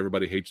today, and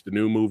everybody hates the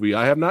new movie.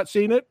 I have not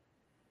seen it.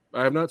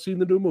 I have not seen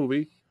the new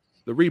movie,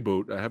 the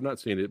reboot. I have not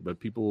seen it, but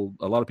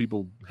a lot of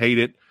people hate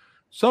it.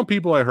 Some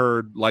people I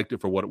heard liked it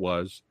for what it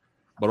was,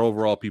 but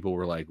overall people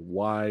were like,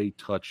 why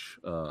touch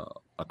a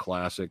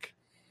classic?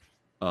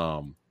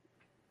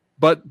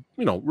 But,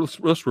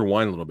 let's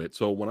rewind a little bit.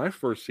 So when I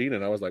first seen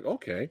it, I was like,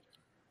 okay,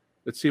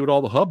 let's see what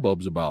all the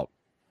hubbub's about.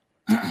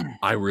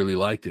 I really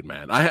liked it,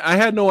 man.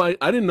 I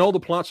didn't know the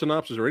plot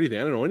synopsis or anything.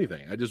 I didn't know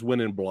anything. I just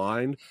went in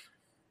blind,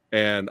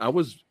 and I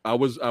was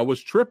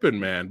tripping,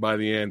 man, by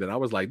the end. And I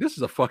was like, this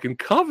is a fucking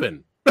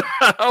coven.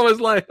 I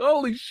was like,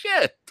 holy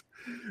shit,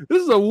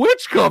 this is a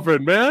witch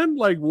coven, man.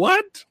 Like,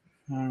 what?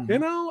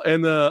 Mm-hmm.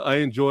 And I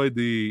enjoyed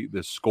the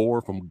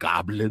score from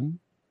Goblin.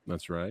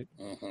 That's right.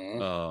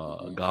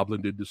 Mm-hmm.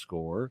 Goblin did the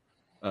score.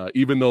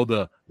 Even though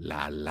the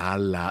la la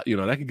la,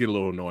 that can get a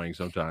little annoying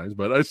sometimes,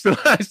 but I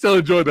still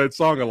enjoyed that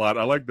song a lot.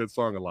 I like that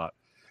song a lot.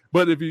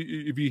 But if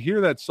you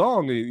hear that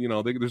song,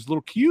 there's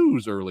little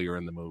cues earlier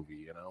in the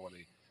movie.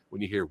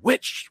 When you hear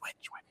witch,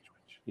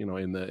 in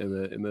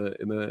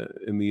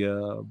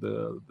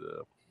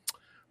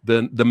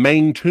the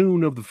main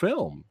tune of the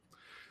film.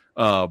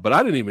 But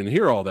I didn't even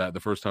hear all that the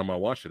first time I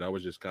watched it. I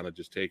was just kind of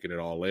taking it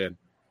all in.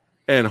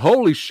 And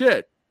holy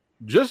shit,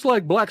 just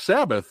like Black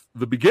Sabbath,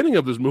 the beginning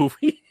of this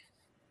movie.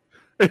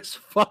 It's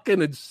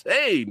fucking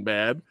insane,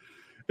 man.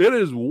 It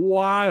is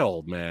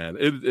wild, man.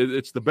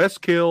 It's the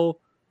best kill.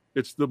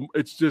 It's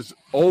just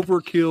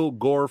overkill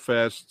gore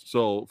fest.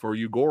 So for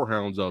you gore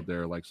hounds out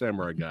there, like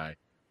Samurai Guy,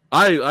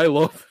 I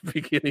love the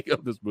beginning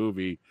of this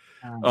movie.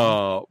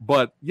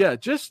 But yeah,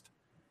 just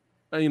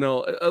I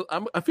feel like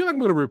I'm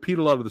going to repeat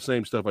a lot of the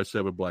same stuff I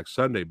said with Black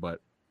Sunday, but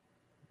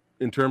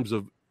in terms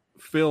of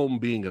film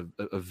being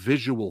a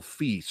visual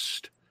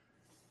feast,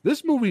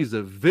 this movie is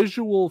a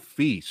visual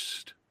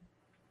feast.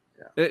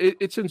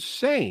 It's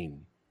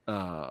insane.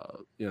 The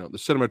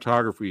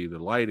cinematography, the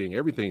lighting,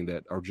 everything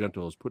that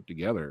Argento has put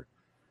together.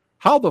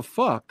 How the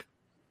fuck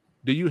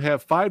do you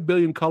have 5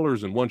 billion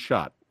colors in one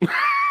shot?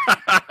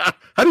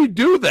 How do you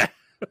do that?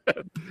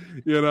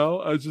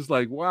 I was just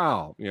like,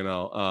 wow,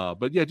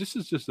 but yeah, this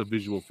is just a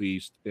visual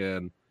feast.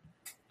 And,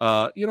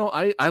 I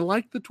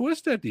like the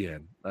twist at the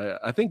end.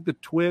 I think the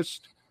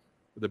twist,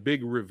 the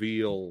big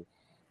reveal,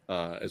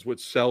 is what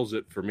sells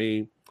it for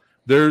me.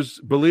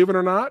 Believe it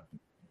or not,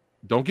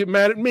 don't get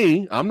mad at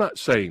me. I'm not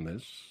saying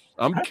this.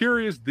 I'm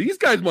curious. These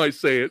guys might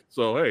say it.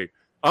 So, hey,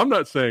 I'm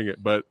not saying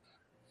it. But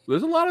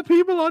there's a lot of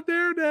people out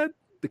there that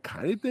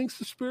kind of think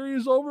Suspiria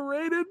is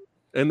overrated.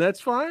 And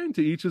that's fine.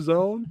 To each his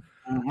own.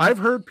 Mm-hmm. I've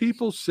heard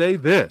people say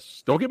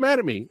this. Don't get mad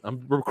at me.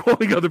 I'm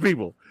quoting other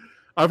people.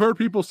 I've heard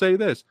people say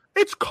this.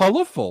 It's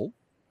colorful.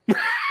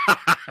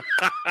 I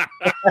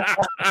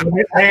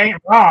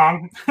ain't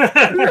wrong.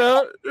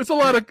 Yeah, it's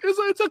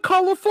a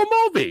colorful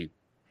movie.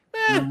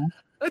 Mm-hmm.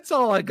 That's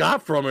all I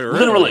got from it.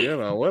 Really.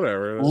 Literally,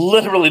 whatever.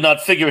 Literally, not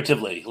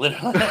figuratively.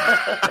 Literally.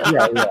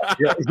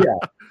 Yeah.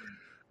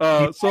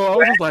 So I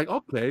was just like,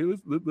 okay,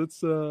 let's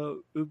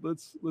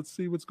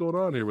see what's going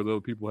on here. What other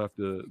people have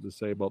to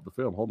say about the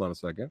film. Hold on a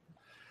second.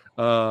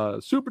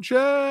 Super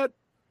chat.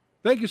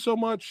 Thank you so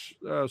much,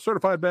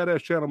 certified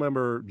badass channel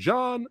member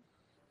John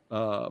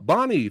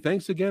Bonnie.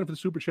 Thanks again for the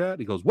super chat.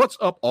 He goes, "What's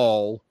up,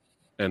 all?"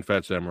 And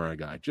Fat Samurai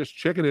Guy. Just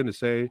checking in to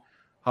say,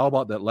 how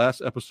about that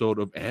last episode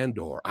of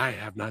Andor? I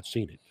have not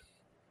seen it,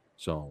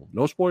 so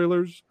no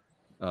spoilers.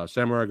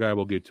 Samurai Guy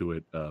will get to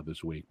it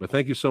this week. But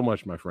thank you so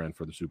much, my friend,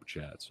 for the super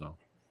chat. So,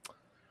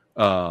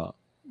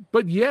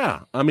 but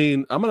yeah, I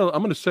mean, I'm gonna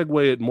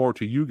segue it more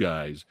to you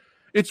guys.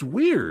 It's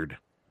weird.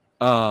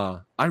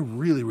 I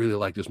really, really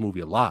like this movie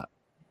a lot,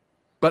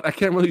 but I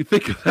can't really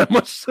think of that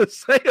much to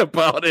say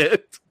about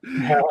it.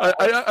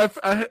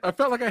 I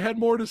felt like I had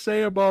more to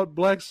say about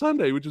Black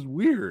Sunday, which is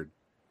weird.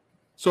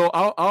 So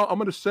I'm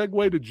going to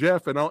segue to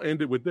Jeff, and I'll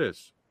end it with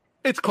this.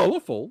 It's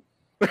colorful.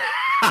 But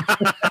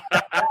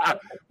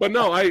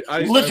no, I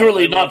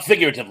literally, not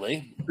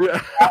figuratively.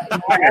 Yeah.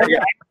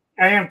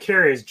 I am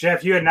curious,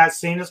 Jeff. You had not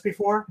seen this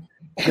before?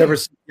 Never.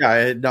 Yeah, I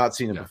had not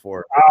seen it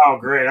before. Oh,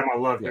 great! I'm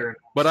gonna love hearing.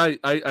 But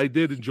I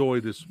did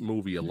enjoy this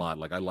movie a lot.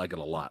 Like I like it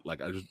a lot.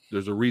 Like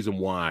there's a reason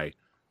why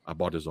I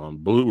bought this on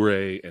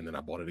Blu-ray and then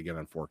I bought it again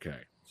on 4K.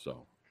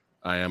 So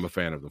I am a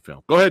fan of the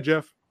film. Go ahead,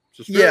 Jeff.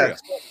 Suspiria.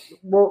 Yeah.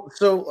 Well,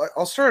 so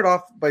I'll start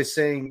off by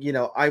saying,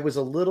 I was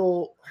a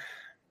little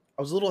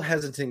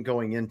hesitant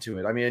going into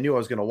it. I mean, I knew I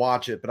was going to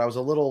watch it, but I was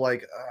a little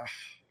like,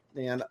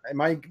 man, am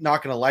I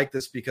not going to like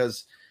this?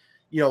 Because,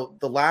 the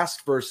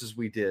last verses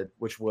we did,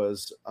 which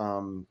was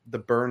The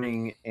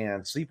Burning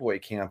and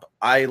Sleepaway Camp,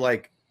 I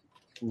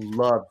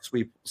loved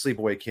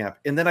Sleepaway Camp.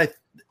 And then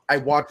I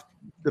watched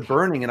The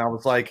Burning and I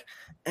was like,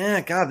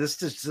 God, this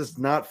just does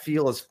not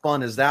feel as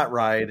fun as that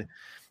ride.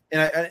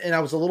 And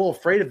I was a little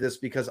afraid of this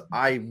because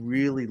I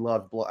really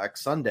loved Black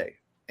Sunday.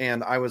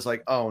 And I was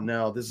like, oh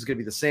no, this is going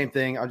to be the same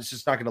thing. I'm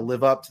just not going to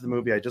live up to the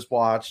movie I just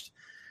watched.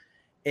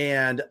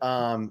 And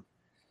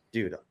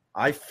dude,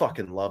 I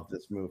fucking love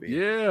this movie.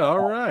 Yeah,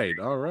 all right.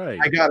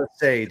 I gotta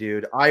say,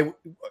 dude, I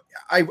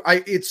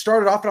it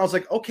started off and I was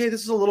like, okay,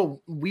 this is a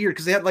little weird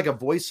because they had like a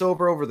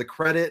voiceover over the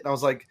credit, and I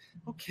was like,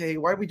 okay,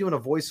 why are we doing a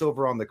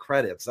voiceover on the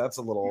credits? That's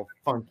a little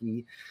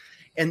funky.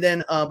 And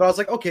then, but I was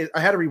like, okay, I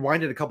had to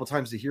rewind it a couple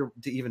times to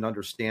even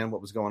understand what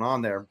was going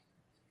on there.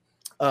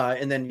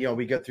 And then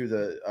we get through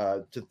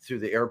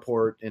the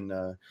airport and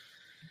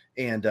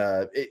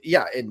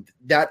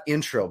that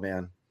intro,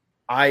 man.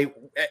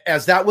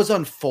 As that was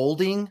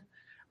unfolding,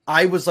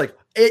 I was like,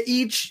 at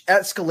each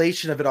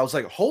escalation of it, I was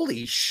like,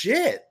 holy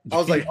shit. I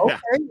was like, okay.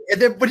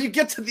 And then when you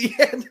get to the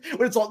end,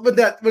 when it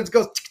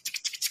goes,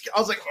 I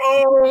was like,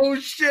 oh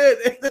shit.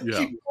 And then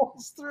she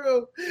falls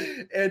through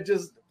and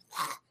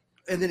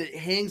then it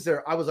hangs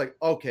there. I was like,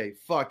 okay,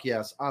 fuck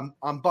yes.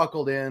 I'm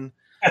buckled in.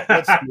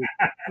 Let's do it.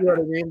 You know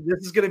what I mean?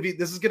 This is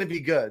gonna be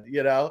good,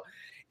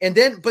 And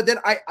then, but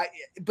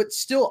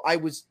still I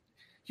was.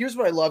 Here's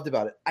what I loved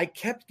about it. I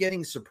kept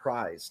getting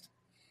surprised.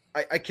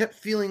 I kept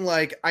feeling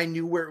like I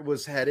knew where it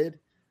was headed.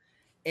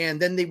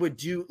 And then they would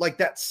do like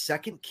that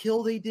second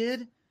kill they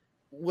did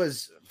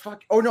was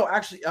fuck. Oh no,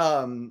 actually,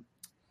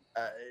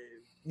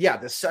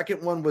 the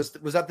second one was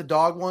that the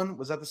dog one?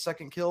 Was that the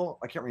second kill?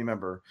 I can't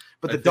remember.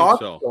 But the dog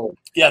kill,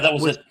 that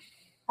was it.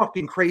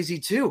 Fucking crazy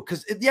too.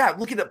 Cause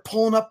look at it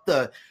pulling up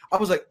I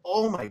was like,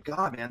 oh my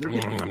God, man, they're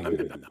getting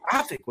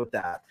graphic with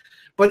that.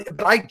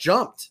 But I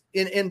jumped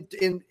and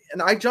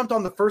I jumped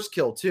on the first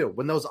kill too.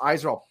 When those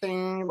eyes are all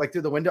bing, like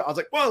through the window, I was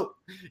like, whoa,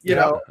 you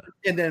know.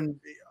 And then,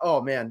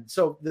 oh man,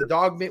 so the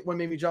dog one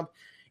made me jump.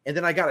 And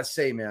then I gotta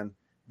say, man,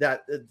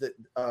 that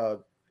I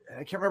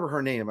can't remember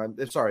her name.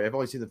 I'm sorry, I've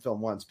only seen the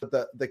film once. But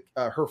the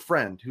her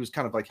friend who's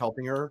kind of like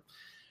helping her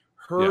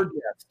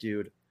death,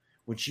 dude.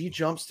 When she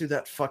jumps through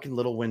that fucking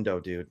little window,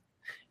 dude,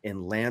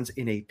 and lands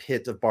in a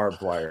pit of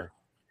barbed wire,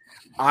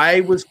 I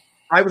was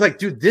like,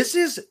 dude, this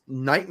is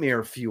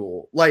nightmare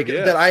fuel. Like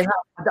that I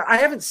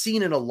haven't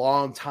seen in a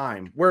long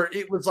time. Where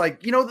it was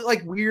like,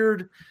 like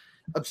weird,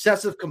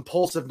 obsessive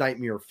compulsive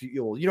nightmare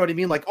fuel. You know what I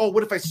mean? Like, oh,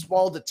 what if I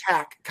swallowed a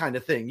tack kind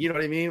of thing? You know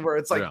what I mean? Where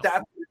it's like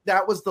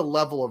that was the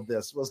level of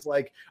this. Was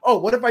like, oh,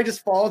 what if I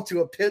just fall into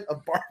a pit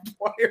of barbed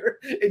wire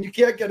and you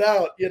can't get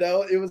out?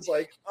 It was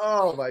like,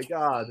 oh my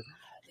God.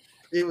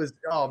 It was,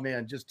 oh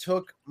man, just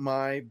took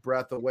my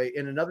breath away.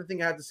 And another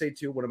thing I have to say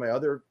too, one of my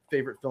other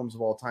favorite films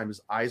of all time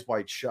is Eyes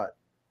Wide Shut.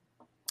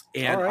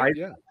 And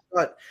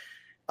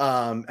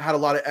had a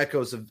lot of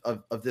echoes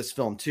of this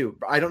film too.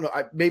 I don't know.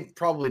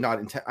 Probably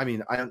not.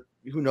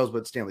 Who knows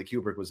what Stanley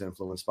Kubrick was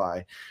influenced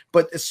by,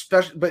 but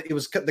it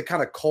was the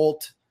kind of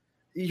cult.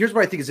 Here's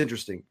what I think is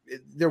interesting.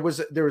 There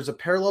was a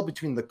parallel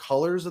between the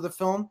colors of the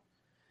film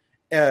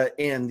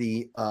and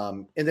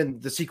then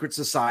the secret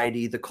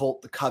society, the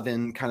cult, the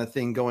coven kind of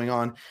thing going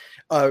on.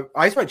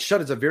 Eyes Wide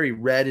Shut is a very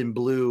red and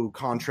blue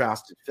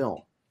contrasted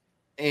film.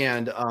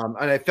 And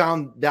I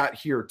found that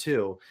here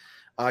too.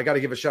 I got to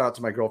give a shout out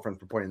to my girlfriend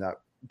for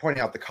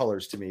pointing out the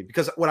colors to me,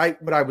 because what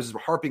I was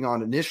harping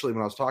on initially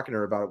when I was talking to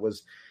her about it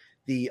was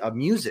the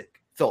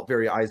music felt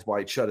very Eyes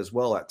Wide Shut as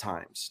well at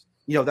times.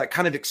 That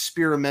kind of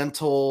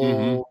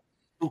experimental,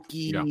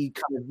 spooky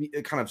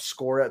kind of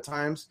score at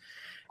times.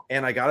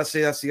 And I gotta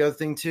say, that's the other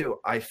thing too.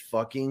 I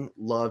fucking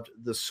loved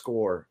the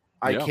score.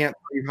 I can't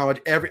tell you how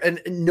much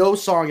and no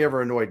song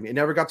ever annoyed me. It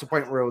never got to a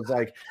point where it was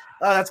like,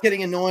 oh, that's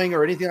getting annoying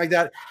or anything like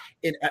that.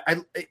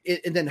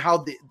 And then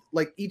how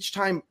each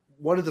time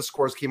one of the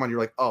scores came on, you're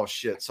like, oh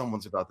shit,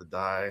 someone's about to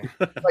die.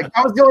 Like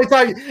that was the only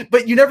time,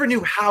 but you never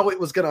knew how it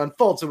was going to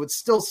unfold, so it would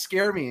still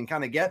scare me and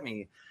kind of get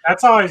me.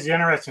 That's always the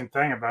interesting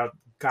thing about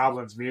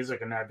Goblin's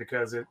music and that,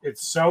 because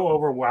it's so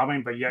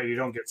overwhelming, but yet you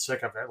don't get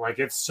sick of it. Like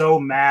it's so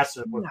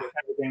massive with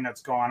everything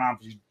that's going on,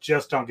 but you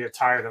just don't get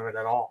tired of it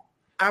at all.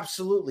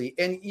 Absolutely.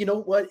 And you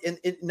know what? And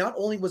it not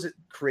only was it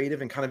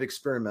creative and kind of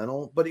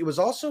experimental, but it was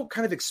also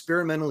kind of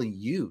experimentally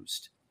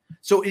used.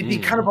 So it'd be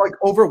kind of like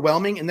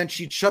overwhelming, and then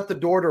she'd shut the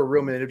door to a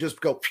room and it'd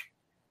just go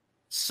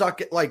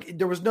suck it. Like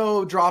there was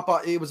no drop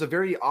off. It was a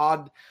very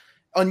odd,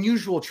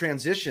 unusual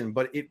transition,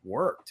 but it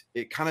worked.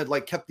 It kind of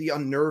like kept the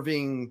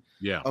unnerving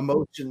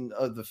emotion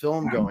of the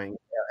film going,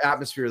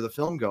 atmosphere of the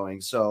film going.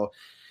 So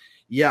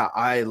yeah,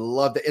 I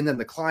loved it. And then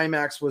the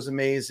climax was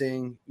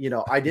amazing. You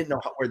know, I didn't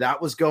know where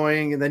that was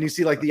going. And then you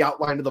see like the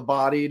outline of the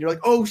body and you're like,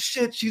 oh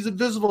shit, she's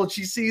invisible and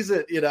she sees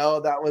it. You know,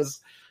 that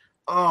was,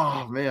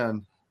 oh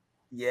man.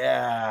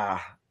 Yeah.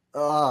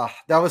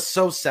 That was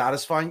so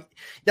satisfying.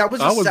 That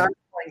was a satisfying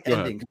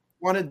ending.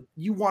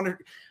 You wanted,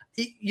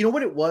 you know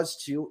what it was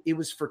too? It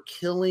was for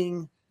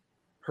killing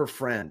her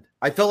friend.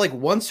 I felt like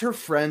once her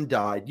friend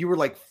died, you were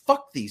like,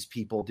 fuck these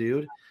people,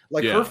 dude.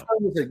 Like her friend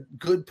was a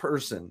good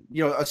person,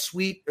 you know, a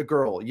sweet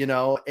girl, you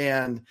know,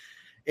 and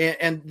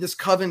this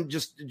coven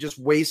just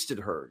wasted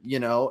her, you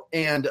know,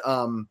 and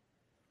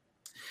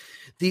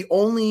the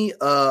only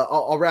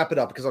I'll wrap it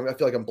up because I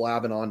feel like I'm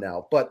blabbing on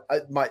now, but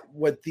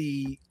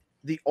the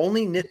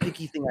only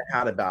nitpicky thing I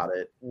had about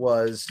it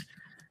was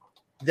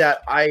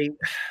that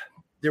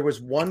there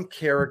was one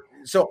character.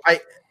 So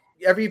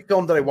every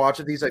film that I watch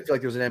of these, I feel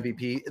like there's an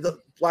MVP. The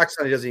Black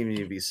Sunday doesn't even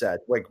need to be said.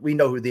 Like we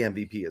know who the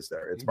MVP is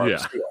there. It's Barbara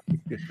Steele.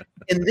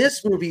 In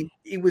this movie,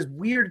 it was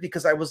weird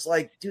because I was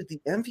like, dude, the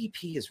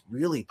MVP is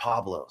really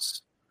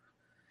Pablo's.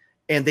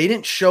 And they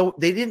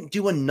didn't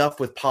do enough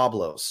with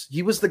Pablo's.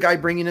 He was the guy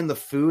bringing in the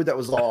food that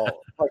was all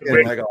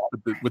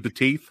with the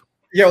teeth.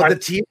 Yeah, with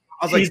the teeth.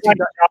 I was like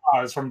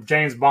Jaws from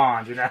James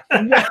Bond, you know.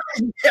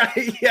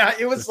 yeah.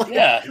 It was like,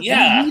 we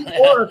need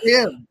more of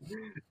him.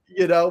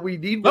 You know, we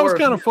need more. That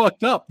was kind of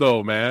fucked up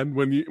though, man.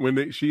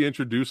 When she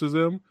introduces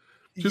him,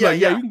 she's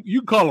like,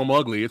 you call him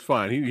ugly, it's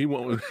fine. He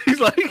won't. He's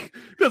like,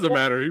 doesn't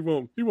matter. He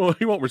won't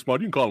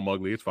respond. You can call him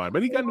ugly, it's fine.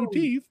 But he got new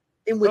teeth.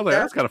 And with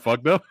that's kind of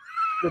fucked up.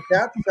 With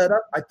that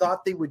setup, I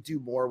thought they would do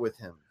more with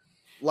him.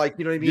 Like,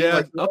 you know what I mean? Yeah,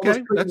 like,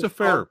 okay, that's a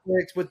fair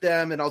with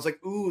them, and I was like,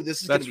 ooh,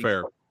 this is that's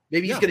fair.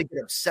 Maybe he's going to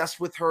get obsessed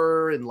with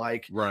her and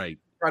like try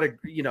to,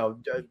 you know,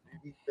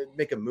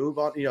 make a move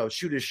on, you know,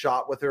 shoot his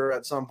shot with her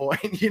at some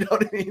point. You know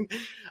what I mean?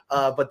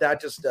 But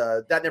that just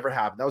that never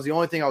happened. That was the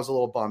only thing I was a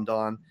little bummed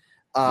on.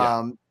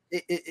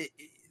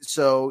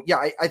 So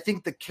yeah, I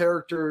think the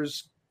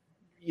characters,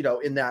 you know,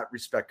 in that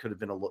respect could have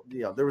been a little,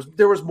 you know,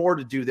 there was more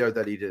to do there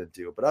that he didn't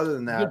do. But other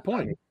than that, good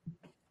point.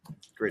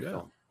 Great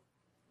film.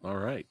 All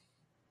right,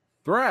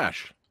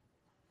 Thrash.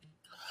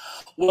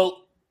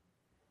 Well,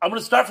 I'm going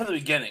to start from the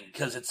beginning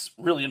because it's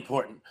really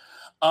important.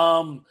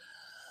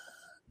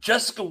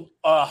 Jessica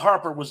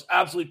Harper was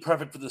absolutely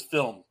perfect for this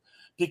film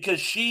because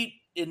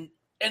she, in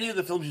any of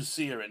the films you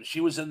see her in,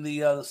 she was in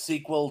the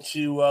sequel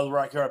to the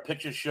Rocky Horror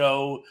Picture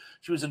Show.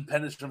 She was in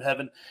Penance from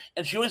Heaven,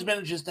 and she always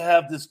manages to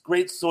have this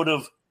great sort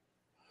of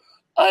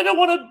I don't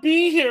want to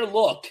be here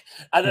look.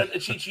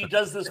 And she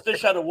does this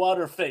fish out of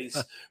water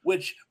face,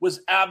 which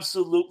was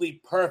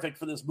absolutely perfect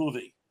for this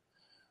movie.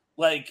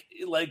 Like,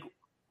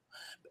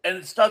 and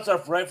it starts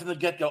off right from the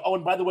get-go. Oh,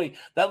 and by the way,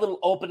 that little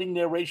opening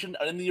narration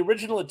in the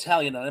original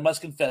Italian, and I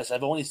must confess,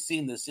 I've only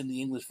seen this in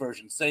the English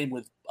version. Same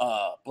with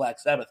Black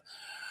Sabbath.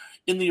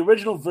 In the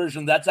original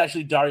version, that's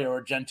actually Dario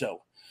Argento,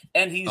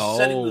 and he's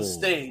setting the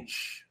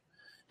stage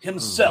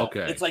himself.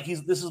 Okay. It's like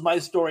this is my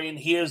story, and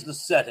here's the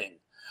setting.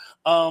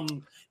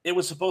 It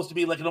was supposed to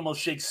be like an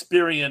almost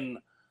Shakespearean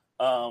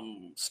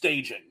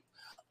staging.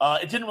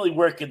 It didn't really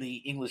work in the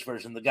English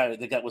version. The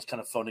guy was kind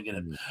of phoning it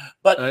in.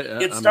 But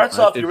it starts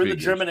off, you're in the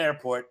German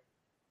airport.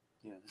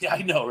 Yeah,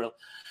 I know. Really.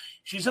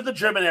 She's at the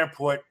German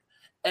airport,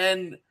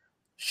 and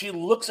she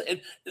looks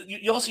at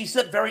you also see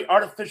that very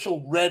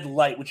artificial red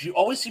light, which you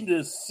always seem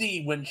to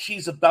see when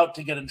she's about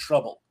to get in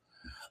trouble.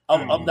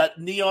 Of that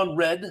neon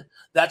red,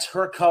 that's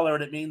her color,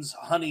 and it means,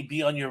 honey,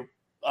 be on your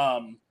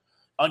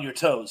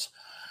toes.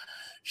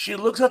 She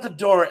looks out the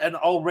door, and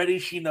already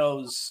she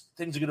knows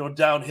things are going to go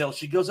downhill.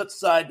 She goes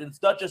outside, and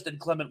it's not just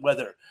inclement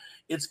weather.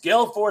 It's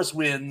gale force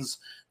winds,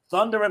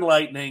 thunder and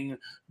lightning,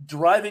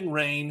 driving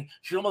rain.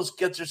 She almost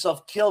gets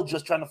herself killed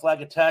just trying to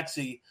flag a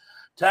taxi.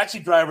 Taxi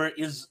driver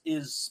is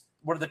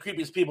one of the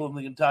creepiest people in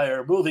the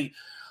entire movie.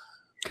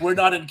 We're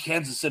not in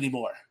Kansas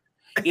anymore.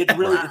 It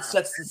really it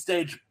sets the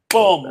stage,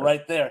 boom,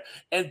 right there.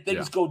 And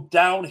things go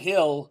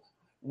downhill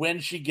when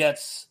she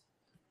gets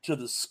to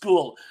the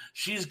school.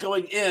 She's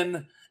going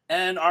in,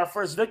 and our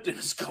first victim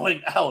is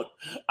going out.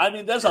 I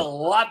mean, there's a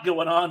lot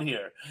going on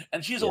here,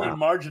 and she's only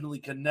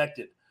marginally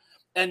connected.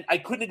 And I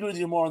couldn't agree with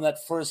you more on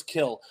that first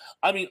kill.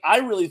 I mean, I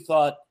really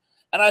thought,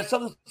 and I saw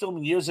this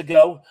film years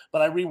ago,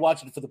 but I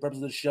rewatched it for the purpose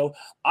of this show.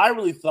 I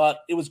really thought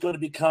it was going to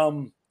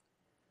become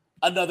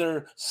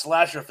another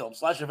slasher film.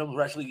 Slasher films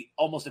were actually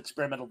almost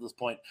experimental at this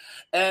point.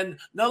 And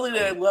not only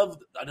did I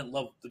didn't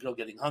love the girl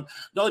getting hung,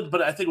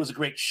 but I think it was a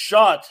great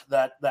shot,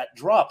 that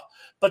drop.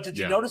 But did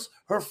you notice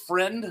her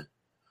friend,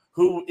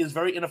 who is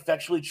very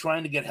ineffectually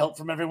trying to get help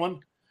from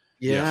everyone?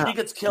 Yeah. She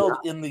gets killed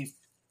in the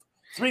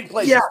 3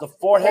 places, the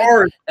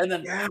forehead, and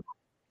then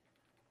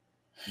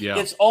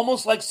it's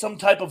almost like some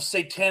type of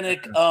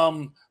satanic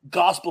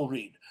gospel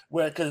read,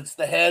 where because it's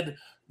the head,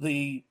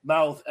 the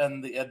mouth,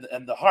 and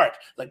the heart,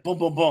 like boom,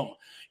 boom, boom.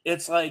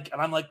 It's like, and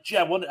I'm like,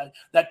 yeah,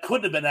 that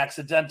couldn't have been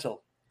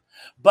accidental,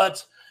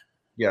 but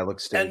it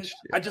looks staged.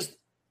 And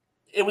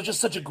it was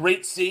just such a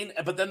great scene.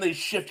 But then they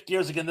shift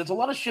gears again. There's a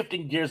lot of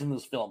shifting gears in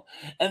this film,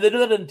 and they do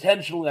that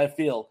intentionally, I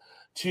feel,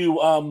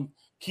 to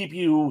keep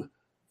you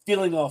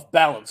feeling off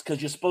balance,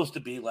 because you're supposed to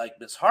be like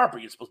Miss Harper.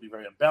 You're supposed to be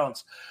very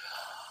unbalanced.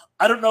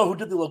 I don't know who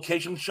did the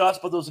location shots,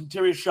 but those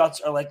interior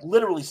shots are like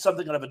literally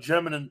something out of a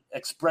German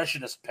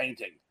expressionist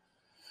painting.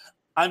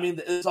 I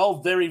mean, it's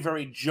all very,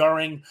 very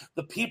jarring.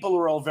 The people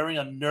are all very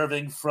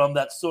unnerving, from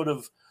that sort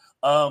of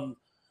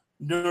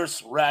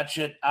Nurse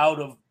Ratched out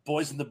of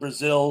Boys in the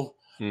Brazil,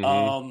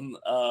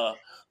 a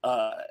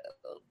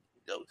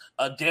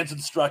dance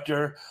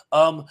instructor,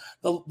 the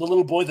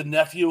little boy, the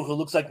nephew, who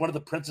looks like one of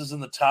the princes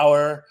in the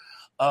tower.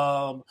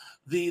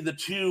 The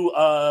two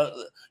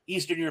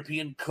Eastern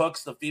European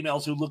cooks, the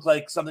females, who look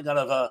like something out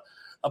of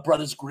a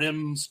Brothers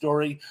Grimm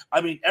story.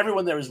 I mean,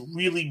 everyone there is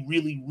really,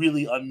 really,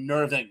 really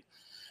unnerving.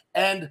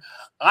 And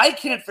I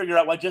can't figure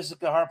out why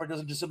Jessica Harper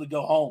doesn't just simply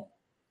go home.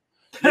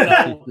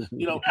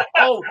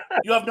 Oh,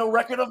 you have no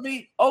record of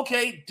me?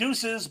 Okay,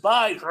 deuces,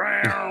 bye.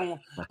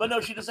 But no,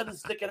 she decided to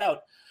stick it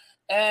out.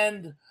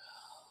 And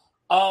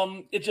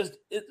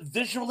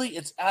visually,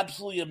 it's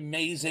absolutely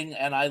amazing,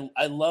 and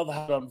I love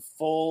how it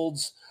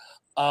unfolds.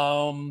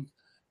 Again,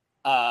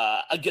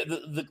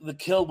 the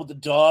kill with the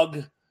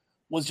dog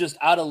was just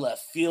out of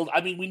left field.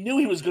 I mean, we knew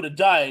he was going to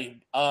die.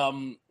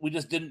 We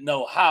just didn't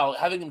know how.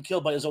 Having him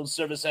killed by his own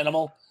service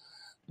animal,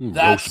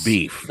 roast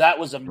beef. That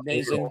was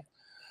amazing.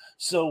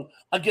 So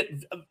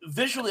again,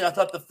 visually, I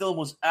thought the film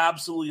was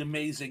absolutely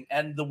amazing,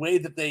 and the way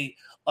that they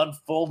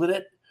unfolded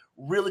it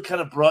really kind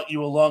of brought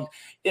you along.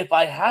 If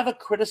I have a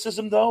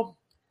criticism, though,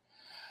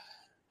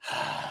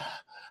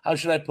 how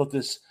should I put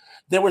this?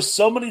 There were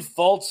so many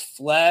false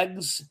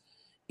flags,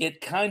 it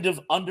kind of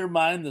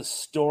undermined the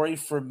story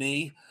for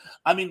me.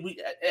 I mean,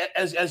 we,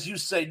 as you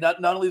say,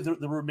 not only the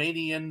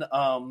Romanian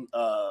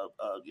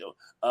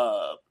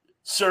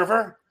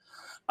server,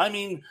 I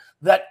mean,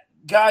 that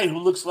guy who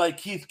looks like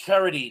Keith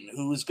Carradine,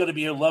 who is going to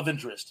be her love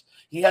interest.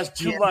 He has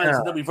 2 lines,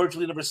 and then we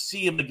virtually never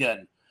see him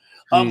again.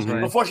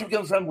 Before she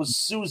becomes friend with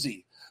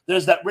Susie,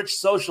 there's that rich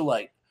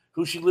socialite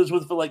who she lives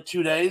with for like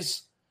 2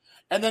 days,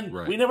 and then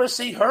we never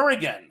see her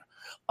again.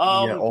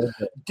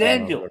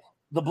 Daniel,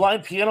 the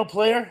blind piano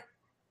player,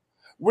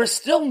 we're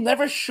still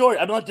never sure.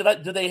 I mean,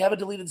 like, did they have a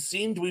deleted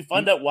scene? Do we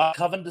find out why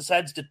Coven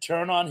decides to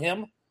turn on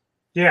him?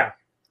 Yeah,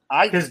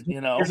 his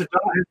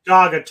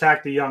dog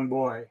attacked a young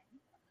boy.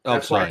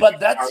 But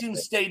that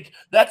seems staged.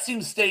 That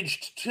seems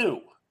staged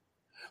too.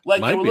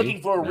 Like they were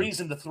looking for a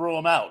reason to throw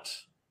him out.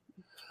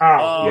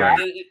 I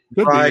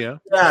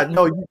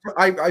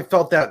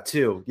felt that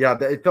too. Yeah,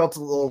 it felt a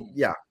little.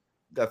 Yeah,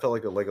 that felt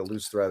like a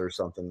loose thread or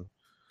something.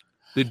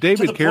 The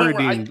David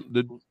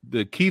Carradine,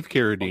 the Keith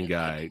Carradine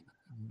guy,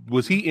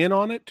 was he in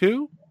on it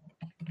too?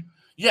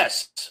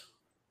 Yes.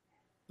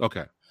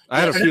 Okay, I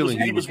had a feeling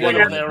he was one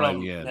of there.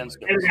 Maybe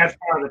that's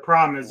part of the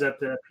problem, is that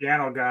the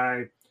piano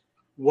guy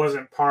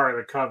wasn't part of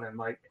the Coven.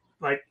 Like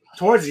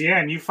towards the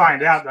end, you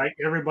find out like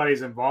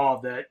everybody's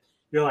involved. That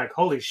you're like,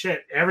 holy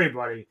shit,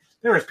 everybody.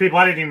 There was people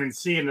I didn't even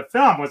see in the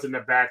film was in the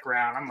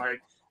background. I'm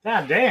like,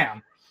 God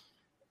damn.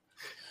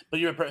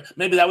 But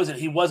maybe that was it.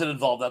 He wasn't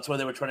involved. That's why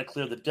they were trying to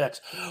clear the decks.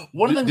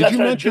 One of the things I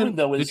started doing,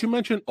 though, is... Did you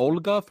mention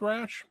Olga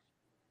Thrash?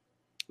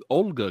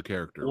 Olga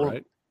character,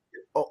 right?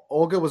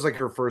 Olga was like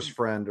her first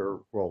friend,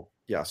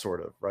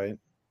 sort of, right?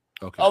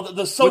 Okay. Oh,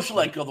 the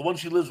socialite girl, the one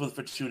she lives with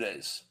for 2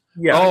 days.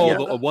 Yeah.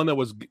 The one that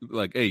was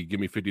like, hey,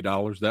 give me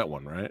 $50, that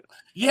one, right?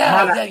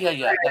 Yeah. That's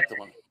the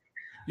one.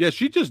 Yeah,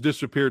 she just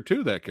disappeared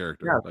too, that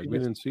character. Yeah, we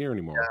didn't see her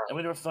anymore. And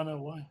we never found out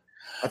why.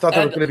 I thought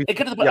that was going to be...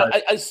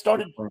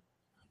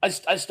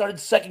 I started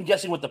second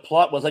guessing what the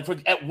plot was. Like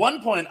at one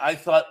point, I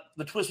thought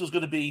the twist was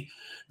going to be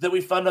that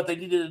we found out they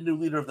needed a new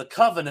leader of the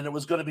Coven, and it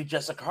was going to be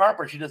Jessica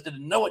Harper. She just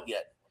didn't know it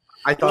yet.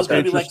 I thought it was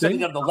going to be like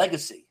something out of the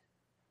Legacy.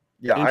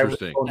 Yeah, I was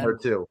on her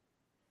too.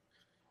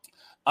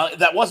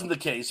 That wasn't the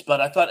case, but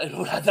I thought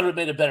it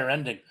made a better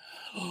ending.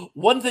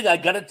 One thing I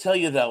got to tell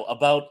you though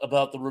about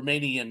the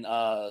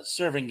Romanian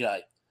serving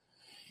guy.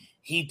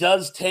 He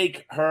does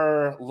take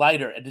her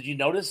lighter. And did you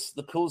notice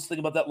the coolest thing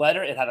about that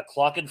lighter? It had a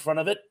clock in front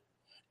of it,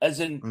 as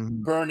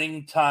in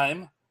burning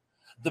time.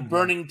 The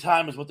burning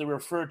time is what they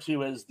refer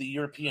to as the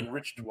European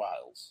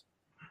rituals.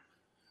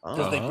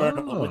 Because they burned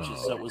up the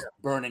witches, so it was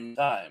burning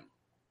time.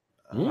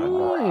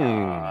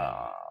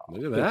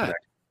 Look at that.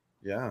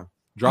 Yeah.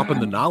 Dropping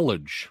the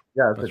knowledge.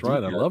 Yeah, that's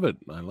right. I love it.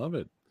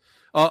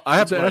 I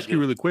have to ask you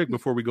really quick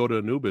before we go to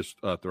Anubis,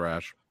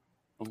 Thrash.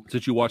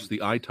 since you watched the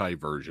Itai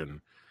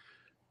version,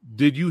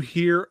 did you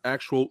hear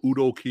actual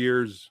Udo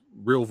Kier's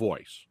real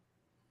voice?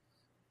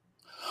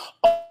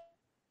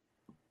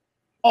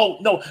 Oh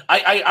no,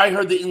 I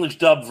heard the English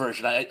dub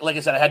version. Like I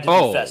said, I had to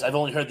confess, I've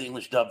only heard the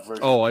English dub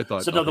version. Oh, I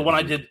thought so. No, the one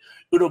I did,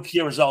 Udo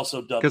Kier was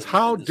also dubbed. Because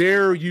how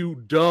dare you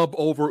dub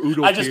over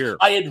Udo Kier?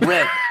 I had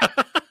read.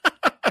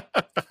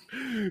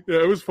 Yeah,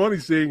 it was funny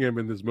seeing him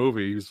in this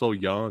movie. He was so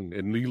young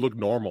and he looked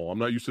normal. I'm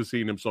not used to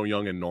seeing him so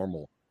young and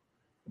normal,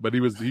 but he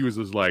was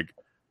just like,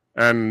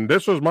 and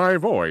this is my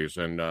voice,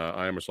 and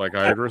I am a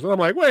psychiatrist, and I'm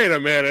like, wait a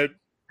minute,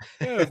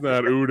 that's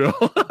not Udo.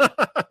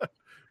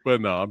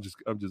 But no, I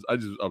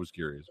was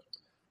curious.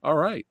 All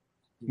right.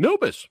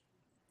 Anubis.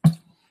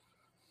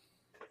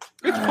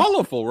 It's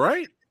colorful,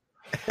 right?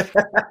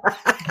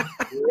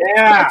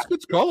 Yeah.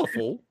 It's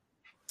colorful.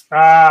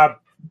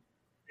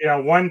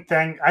 One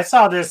thing, I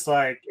saw this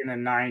like in the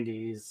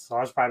 90s, so I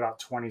was probably about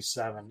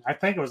 27. I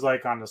think it was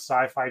like on the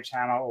Sci-Fi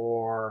Channel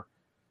or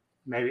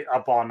maybe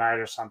Up All Night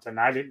or something.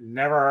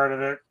 Never heard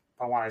of it,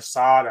 but when I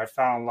saw it, I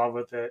fell in love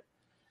with it.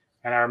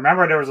 And I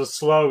remember there was a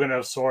slogan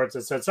of sorts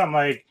that said something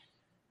like,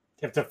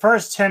 if the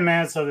first 10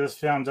 minutes of this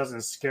film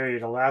doesn't scare you,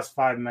 the last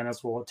 5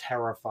 minutes will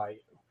terrify you.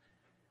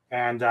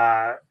 And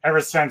ever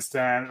since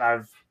then,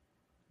 I've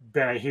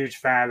been a huge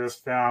fan of this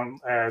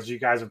film, as you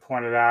guys have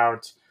pointed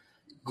out.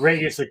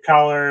 Great use of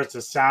colors, the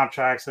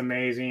soundtrack's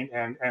amazing,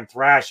 and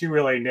Thrash, you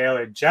really nailed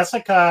it.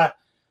 Jessica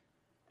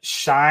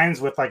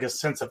shines with like a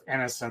sense of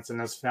innocence in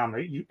this film.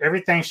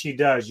 Everything she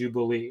does, you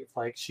believe.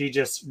 Like, she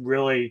just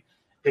really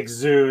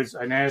exudes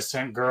an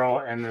innocent girl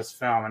in this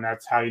film, and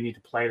that's how you need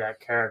to play that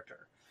character.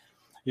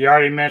 You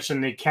already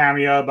mentioned the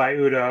cameo by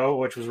Udo,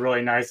 which was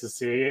really nice to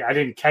see. I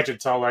didn't catch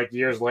it till like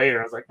years later.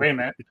 I was like, wait a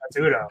minute, that's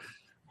Udo.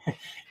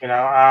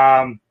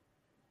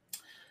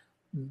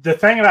 The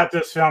thing about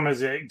this film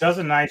is it does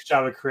a nice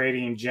job of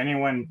creating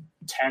genuine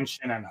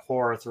tension and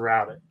horror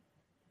throughout it.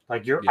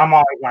 Like I'm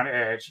always on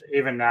edge.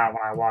 Even now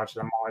when I watch it,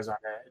 I'm always on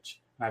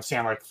edge. And I've seen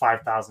it like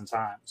 5,000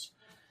 times.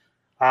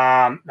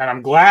 And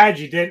I'm glad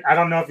you did. I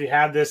don't know if you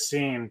have this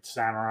scene,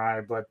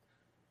 Samurai, but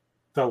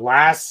the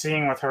last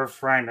scene with her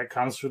friend that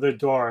comes through the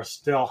door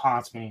still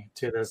haunts me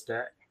to this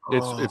day.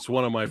 It's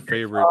one of my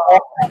favorite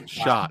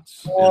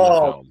shots in the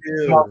film.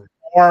 Dude.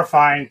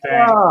 Horrifying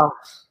thing.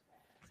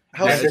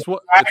 It's one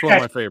of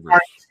my favorites.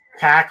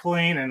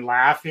 Cackling and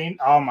laughing.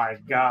 Oh my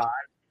god.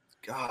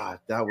 God,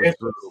 that was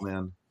brutal,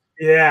 man.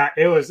 Yeah,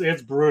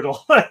 it's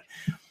brutal. The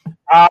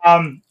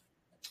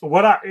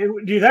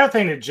other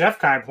thing that Jeff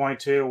kind of pointed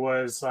to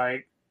was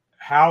like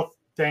how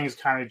things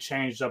kind of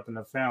changed up in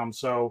the film.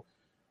 So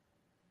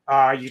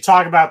you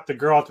talk about the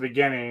girl at the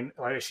beginning,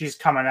 like she's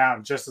coming out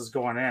and just as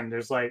going in.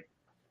 There's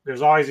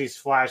always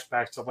these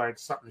flashbacks of like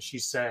something she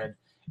said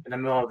in the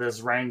middle of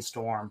this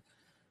rainstorm.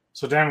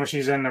 So then when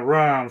she's in the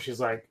room, she's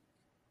like,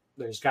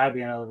 there's got to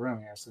be another room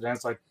here. So then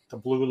it's like the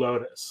Blue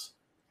Lotus.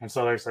 And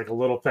so there's like a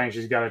little thing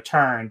she's got to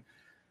turn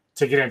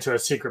to get into a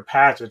secret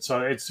passage.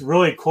 So it's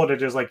really cool that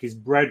there's like these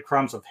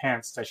breadcrumbs of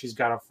hints that she's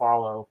got to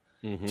follow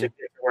to get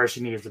to where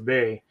she needs to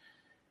be.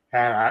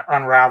 And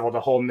unravel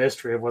the whole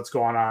mystery of what's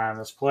going on in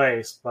this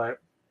place. But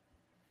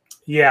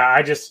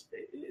yeah,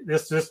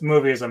 this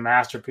movie is a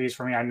masterpiece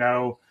for me. I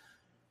know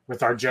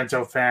with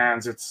Argento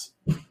fans, it's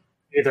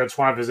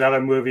one of his other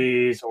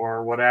movies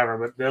or whatever,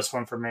 but this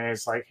one for me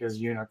is like his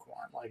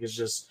unicorn. Like, it's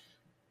just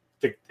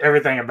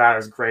everything about it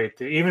is great.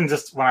 Even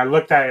just when I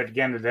looked at it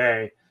again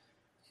today,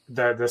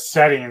 the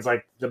settings,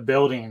 like the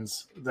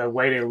buildings, the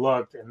way they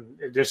looked, and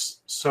it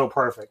just so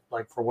perfect,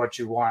 like for what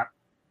you want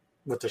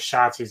with the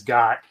shots he's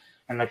got.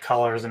 And the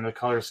colors and the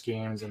color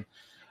schemes. And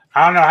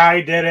I don't know how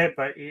he did it,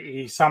 but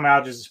he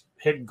somehow just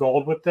hit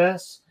gold with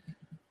this.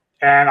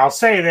 And I'll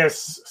say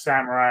this,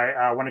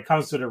 Samurai, when it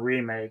comes to the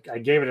remake, I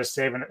gave it a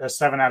 7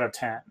 out of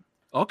 10.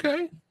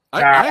 Okay.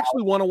 I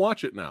actually want to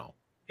watch it now.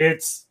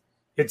 It's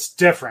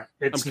different.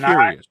 It's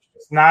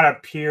not a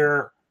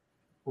pure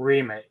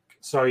remake.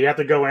 So you have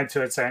to go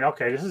into it saying,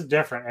 okay, this is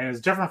different. And it's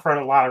different for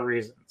a lot of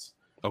reasons.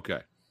 Okay.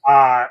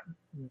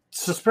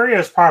 Suspiria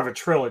is part of a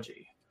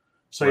trilogy.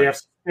 So you have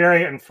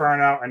Suspiria,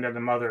 Inferno, and then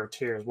The Mother of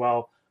Tears.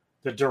 Well,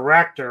 the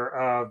director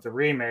of the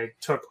remake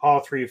took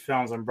all three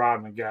films and brought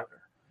them together.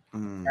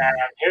 And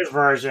his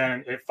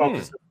version, it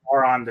focuses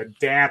more on the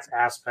dance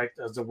aspect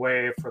as a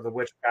way for the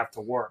witchcraft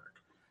to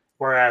work.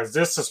 Whereas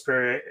this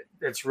Suspiria,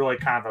 it's really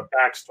kind of a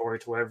backstory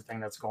to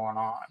everything that's going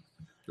on.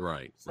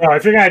 Right. So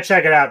if you're going to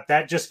check it out,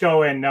 just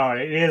go in knowing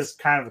it is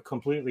kind of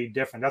completely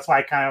different. That's why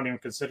I kind of don't even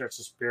consider it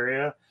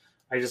Suspiria.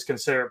 I just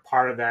consider it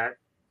part of that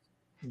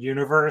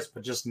universe,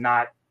 but just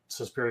not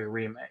Suspiria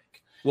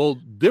remake. Well,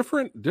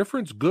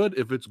 different's good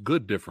if it's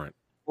good different.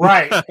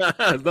 Right.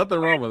 There's nothing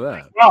wrong with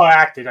that. Well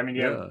acted. I mean,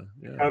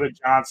 Dakota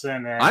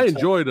Johnson. And I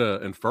enjoyed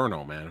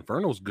Inferno, man.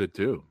 Inferno's good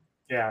too.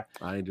 Yeah.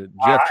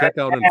 Jeff, check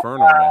out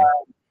Inferno, man.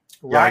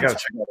 Yeah, I got to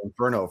check out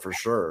Inferno for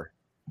sure.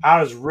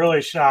 I was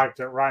really shocked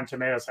that Rotten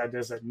Tomatoes had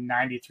this at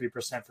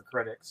 93% for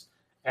critics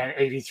and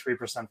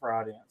 83% for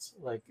audience.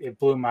 Like, it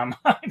blew my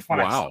mind when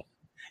I saw it.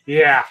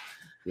 Yeah.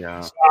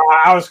 Yeah. So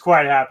I was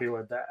quite happy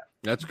with that.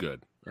 That's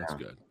good. That's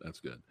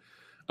good.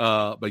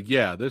 But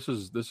yeah, this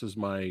is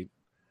my.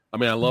 I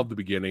mean, I love the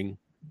beginning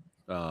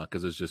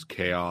because it's just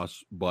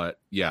chaos. But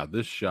yeah,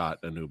 this shot,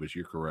 Anubis,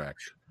 you're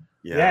correct.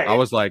 Yeah, I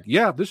was like,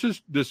 yeah, this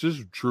is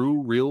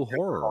true, real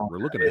horror. We're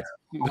looking at.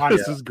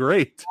 This is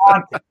great.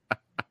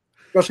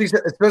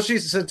 Especially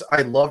since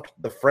I loved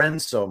the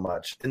Friends so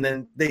much, and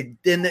then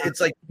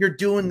it's like, you're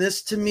doing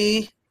this to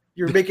me.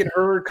 You're making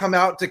her come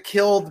out to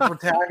kill the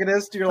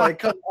protagonist. You're like,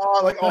 come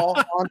on, like all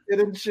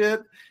haunted and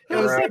shit.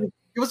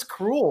 It was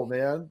cruel,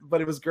 man, but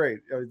it was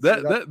great.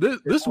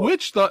 This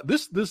witch thought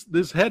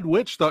this head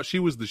witch thought she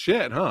was the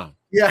shit, huh?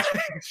 Yeah,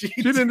 she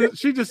didn't.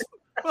 She just.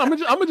 I'm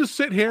gonna just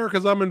sit here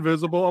because I'm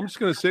invisible. I'm just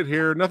gonna sit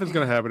here. Nothing's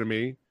gonna happen to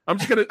me. I'm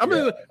just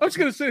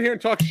gonna sit here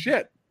and talk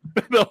shit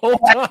the whole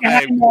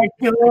time.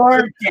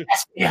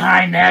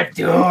 Behind that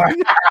door.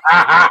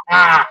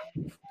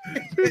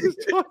 She's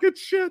just talking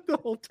shit the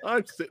whole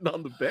time, sitting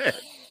on the bed,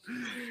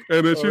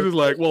 and then she's just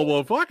like,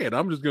 "Well, fuck it.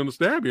 I'm just gonna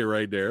stab you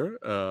right there."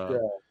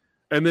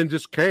 And then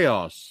just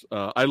chaos.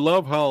 I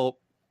love how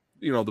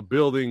the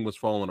building was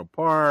falling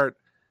apart.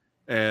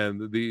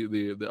 And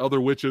the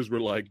other witches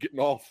were like getting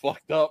all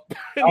fucked up.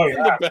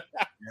 The back.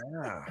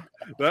 Yeah,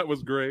 that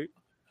was great.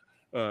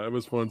 It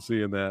was fun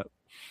seeing that.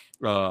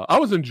 I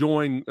was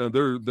enjoying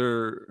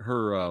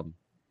her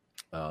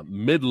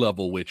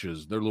mid-level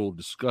witches, their little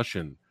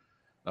discussion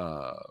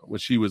when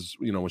she was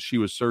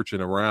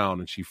searching around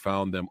and she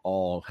found them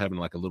all having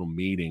like a little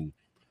meeting,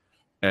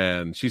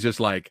 and she's just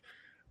like,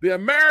 the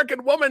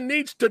American woman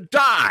needs to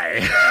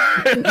die.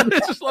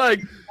 It's just like,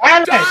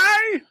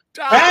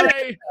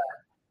 die.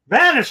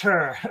 Banish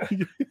her.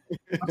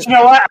 But you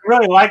know what I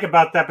really like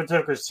about that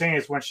particular scene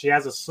is when she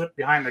has a slip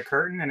behind the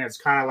curtain and it's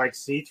kind of like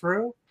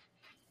see-through.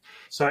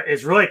 So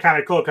it's really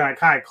kind of cool. Kind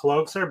of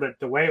cloaks her, but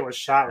the way it was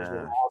shot was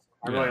really awesome.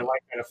 I really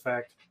like that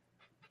effect.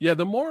 Yeah,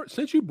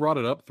 since you brought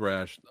it up,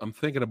 Thrash, I'm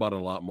thinking about it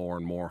a lot more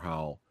and more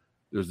how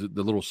there's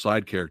the little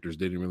side characters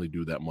they didn't really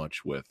do that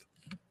much with.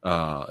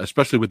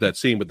 Especially with that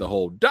scene with the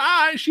whole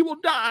die, she will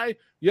die.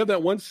 You have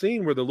that one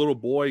scene where the little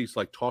boy is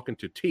like talking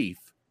to Teeth.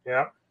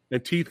 Yeah.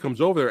 And Teeth comes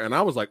over there, and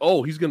I was like,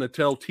 "Oh, he's gonna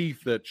tell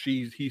Teeth that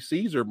he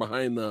sees her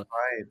behind the,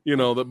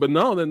 but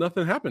no, then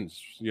nothing happens,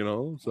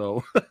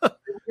 So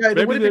yeah,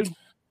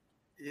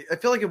 I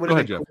feel like it would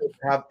have been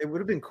cool it would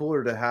have been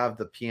cooler to have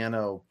the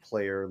piano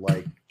player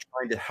like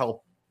trying to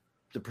help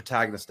the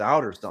protagonist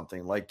out or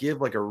something, like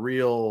give like a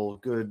real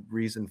good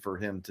reason for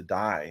him to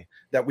die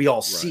that we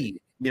all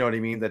see. You know what I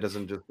mean? That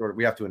doesn't just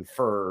we have to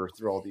infer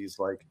through all these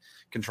like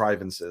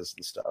contrivances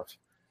and stuff.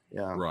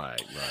 Yeah. Right.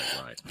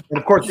 And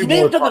of course, you may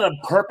have done that on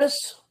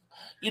purpose.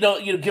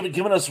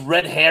 Giving us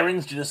red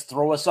herrings to just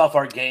throw us off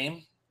our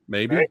game.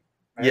 Maybe. Right?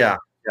 Yeah.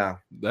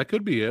 That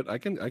could be it.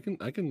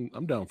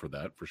 I'm down for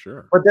that for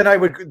sure. But then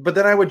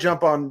I would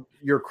jump on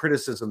your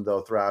criticism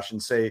though, Thrash,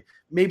 and say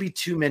maybe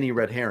too many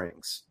red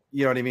herrings.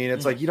 You know what I mean?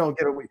 It's like you don't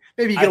get away.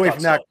 Maybe you get away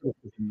from that,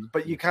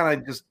 but you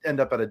kind of just end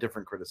up at a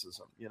different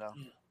criticism.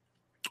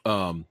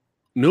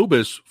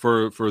 Anubis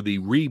for the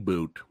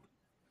reboot.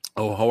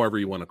 However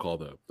you want to call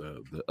the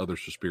other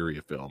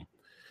Suspiria film.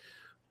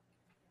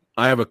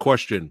 I have a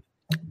question.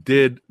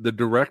 Did the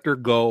director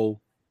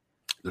go,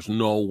 there's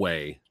no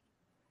way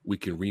we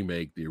can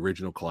remake the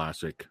original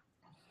classic?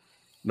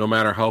 No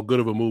matter how good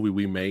of a movie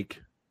we make,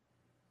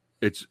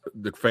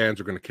 the fans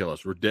are going to kill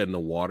us. We're dead in the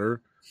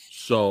water.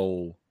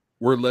 So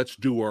let's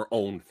do our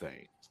own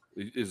thing.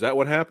 Is that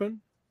what happened?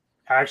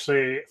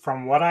 Actually,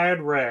 from what I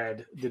had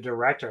read, the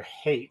director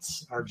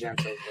hates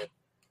Argento.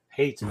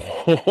 Hates it.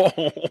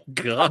 Oh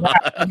God!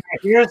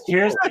 Here's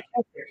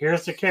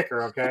the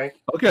kicker. Okay.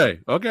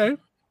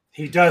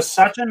 He does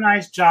such a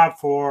nice job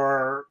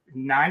for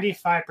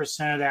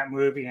 95% of that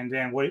movie, and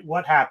then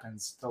what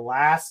happens? The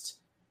last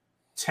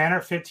 10 or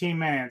 15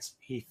 minutes,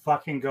 he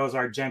fucking goes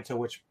Argento,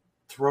 which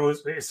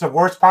it's the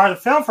worst part of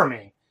the film for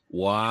me.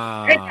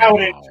 Wow! I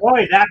would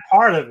enjoy that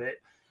part of it,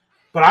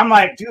 but I'm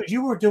like, dude,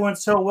 you were doing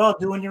so well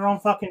doing your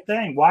own fucking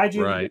thing. Why'd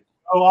you go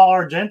all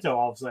Argento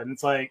all of a sudden?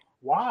 It's like,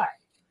 why?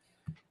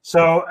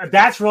 So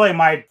that's really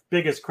my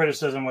biggest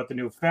criticism with the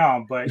new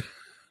film. But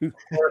for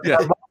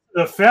most of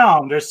the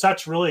film, there's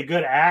such really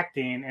good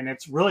acting, and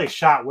it's really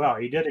shot well.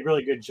 He did a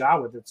really good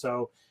job with it.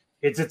 So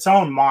it's its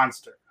own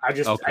monster.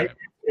 It's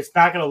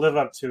not going to live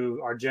up to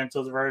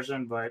Argento's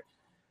version, but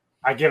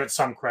I give it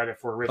some credit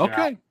for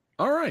originality. Okay.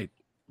 All right.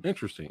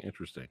 Interesting.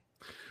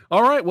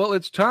 All right. Well,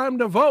 it's time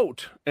to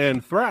vote.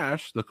 And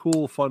Thrash, the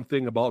cool, fun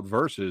thing about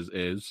Versus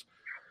is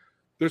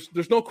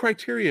there's no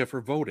criteria for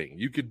voting.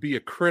 You could be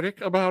a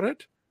critic about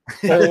it.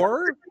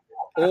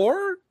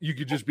 Or you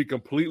could just be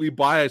completely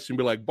biased and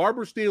be like,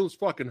 Barbara Steele is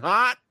fucking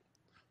hot.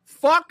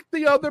 Fuck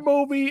the other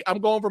movie. I'm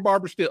going for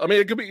Barbara Steele. I mean,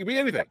 it could be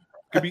anything. It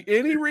could be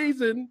any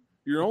reason,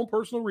 your own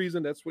personal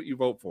reason. That's what you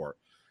vote for.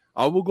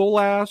 I will go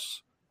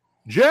last.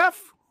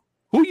 Jeff,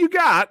 who you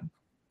got?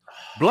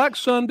 Black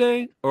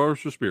Sunday or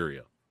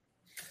Suspiria?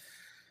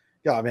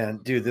 Yeah, man,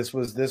 dude, this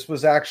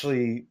was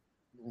actually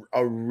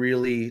a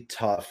really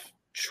tough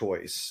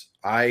choice.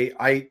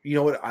 I you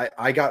know what,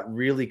 I got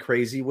really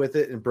crazy with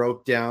it and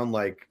broke down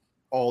like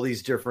all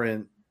these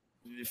different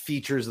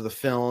features of the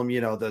film,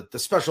 the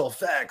special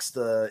effects,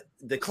 the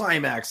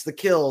climax, the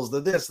kills, the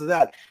this, the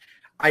that.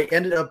 I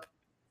ended up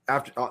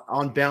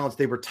on balance,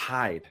 they were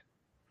tied.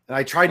 And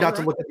I tried not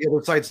to look at the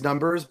other side's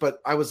numbers, but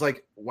I was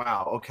like,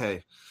 wow,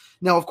 okay.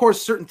 Now, of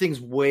course, certain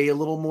things weigh a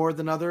little more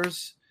than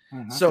others.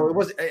 So it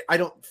was, I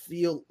don't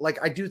feel like,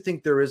 I do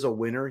think there is a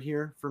winner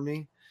here for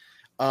me.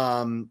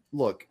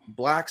 Look,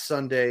 Black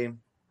Sunday,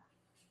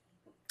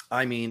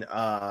 I mean,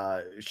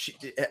 she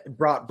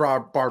brought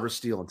Barbara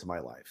Steele into my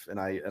life, and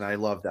I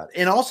love that.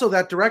 And also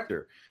that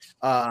director.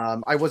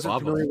 I wasn't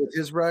familiar with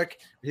his work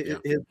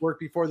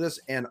before this,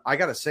 and I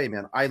gotta say,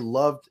 man, I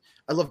loved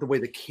the way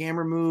the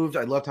camera moved.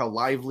 I loved how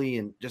lively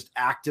and just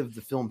active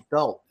the film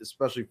felt,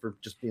 especially for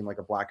just being like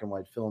a black and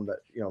white film that,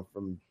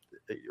 from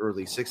the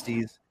early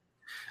 60s.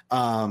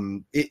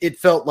 It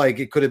felt like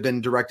it could have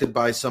been directed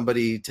by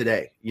somebody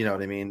today, you know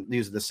what I mean,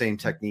 using the same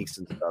techniques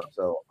and stuff.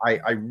 So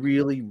I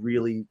really,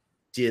 really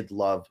did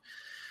love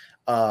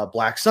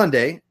Black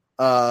Sunday.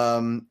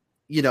 And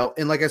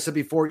like I said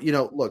before,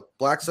 look,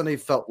 Black Sunday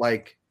felt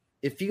like,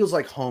 it feels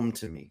like home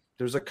to me.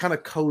 There's a kind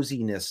of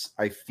coziness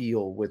I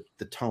feel with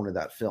the tone of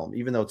that film,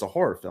 even though it's a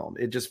horror film.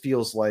 It just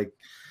feels like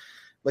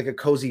a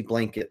cozy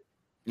blanket,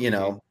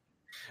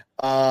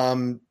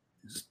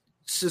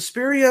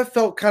 Suspiria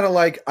felt kind of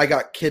like I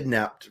got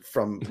kidnapped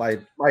from my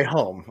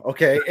home,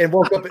 okay, and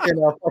woke up in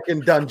a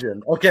fucking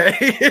dungeon, okay.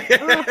 It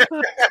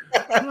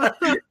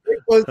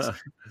was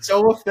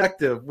so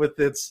effective with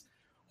its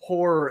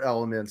horror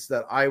elements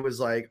that I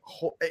was like,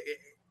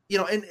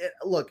 and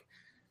look,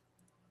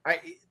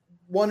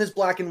 one is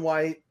black and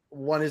white,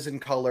 one is in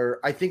color.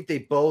 I think they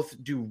both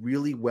do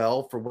really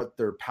well for what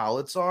their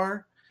palettes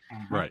are,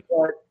 right?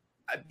 But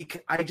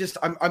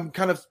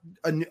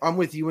I'm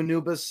with you,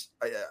 Anubis.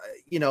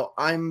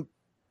 I'm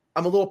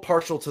a little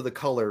partial to the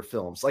color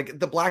films. Like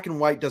the black and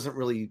white doesn't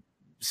really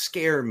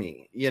scare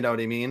me. You know what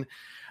I mean?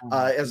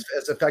 As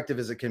effective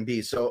as it can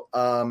be. So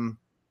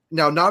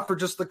now, not for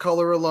just the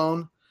color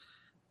alone.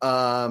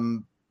 I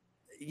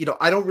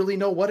don't really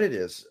know what it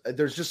is.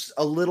 There's just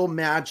a little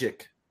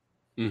magic,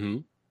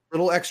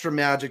 little extra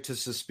magic to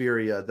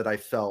Suspiria that I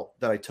felt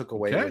that I took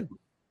away. Okay.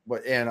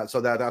 And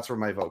so that's where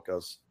my vote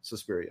goes.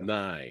 Suspiria.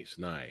 Nice.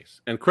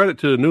 And credit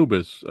to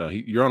Anubis.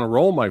 You're on a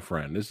roll, my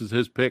friend. This is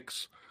his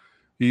picks.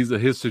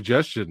 His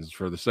suggestions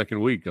for the second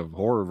week of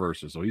Horror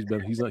Versus. So he's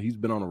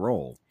been on a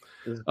roll.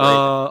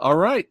 All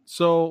right.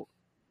 So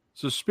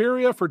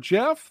Suspiria for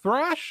Jeff.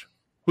 Thrash,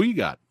 who you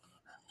got?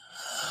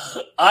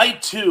 I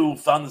too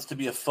found this to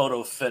be a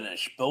photo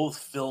finish. Both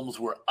films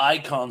were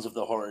icons of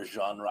the horror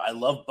genre. I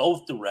love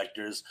both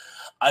directors.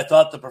 I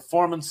thought the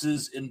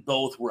performances in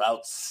both were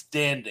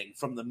outstanding,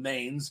 from the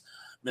mains,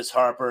 Miss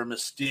Harper,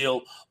 Miss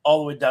Steele, all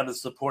the way down to the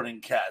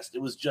supporting cast.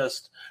 It was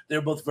just, they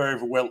were both very,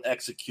 very well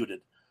executed.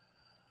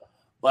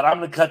 But I'm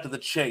going to cut to the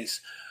chase.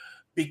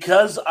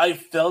 Because I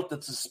felt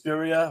that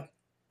Suspiria,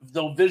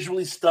 though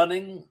visually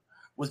stunning,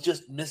 was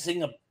just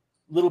missing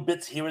little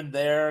bits here and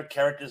there,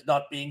 characters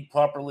not being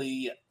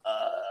properly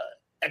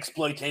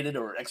exploited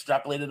or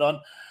extrapolated on.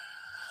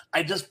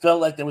 I just felt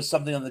like there was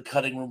something on the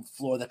cutting room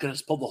floor that could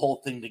have pulled the whole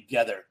thing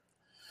together.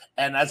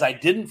 And as I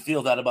didn't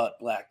feel that about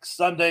Black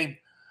Sunday,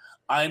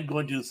 I'm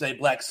going to say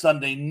Black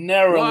Sunday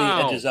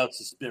narrowly edges out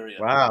Suspiria.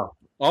 Wow.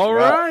 All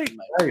right.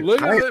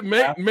 Look at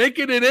it.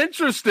 Making it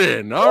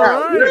interesting. All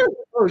right. Yeah.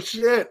 Oh,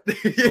 shit.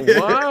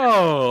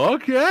 Wow.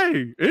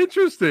 Okay.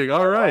 Interesting.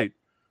 All right.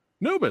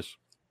 Nubis.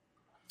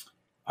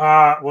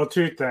 Well,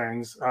 two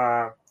things.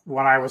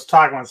 When I was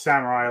talking with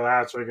Samurai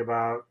last week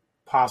about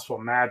possible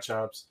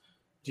matchups,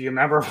 do you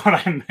remember when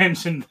I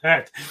mentioned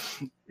that,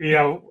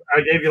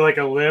 I gave you like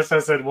a list. I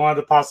said one of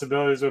the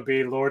possibilities would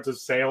be Lords of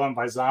Salem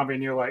by Zombie,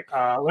 and you're like,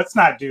 let's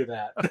not do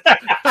that.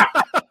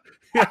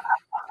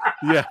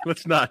 Yeah,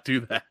 let's not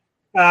do that.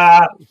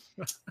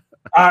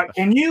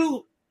 Can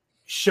you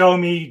show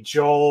me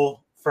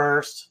Joel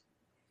first?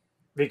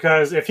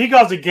 Because if he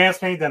goes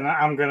against me, then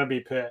I'm going to be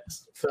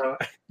pissed. So...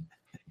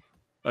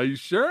 Are you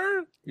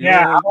sure? You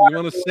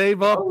want to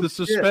save up the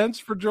suspense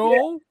for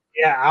Joel?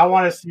 Yeah, I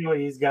want to see what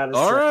he's got to say.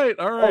 All right.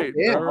 All right,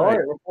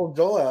 we'll pull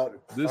Joel out.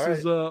 This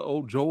is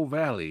old Joel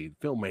Valley,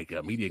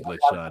 filmmaker, Media Glitch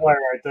son.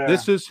 Right,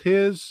 this is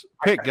his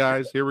pick,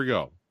 guys. Here we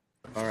go.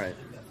 All right.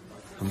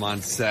 I'm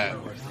on set,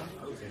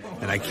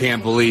 and I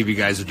can't believe you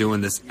guys are doing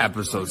this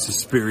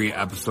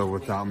Suspiria episode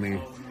without me.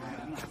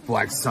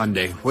 Black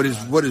Sunday. What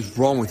is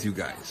wrong with you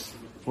guys?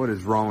 What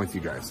is wrong with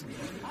you guys?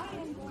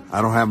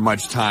 I don't have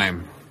much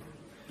time.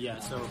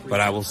 Yeah,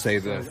 but I will say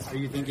this. Are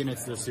you thinking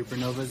it's the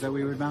supernovas that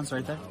we would bounce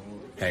right there?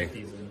 Hey.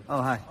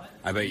 Oh, hi.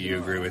 I bet you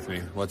agree with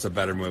me. What's a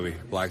better movie,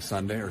 Black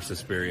Sunday or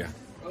Suspiria?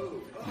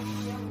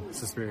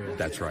 Suspiria.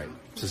 That's right,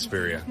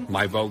 Suspiria.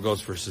 My vote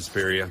goes for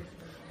Suspiria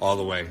all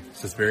the way.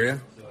 Suspiria?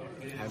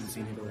 I haven't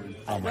seen it.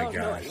 Oh my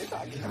gosh.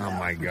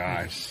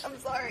 I'm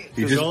sorry.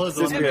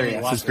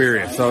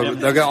 Suspiria. So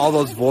they'll get all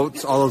those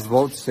votes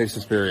say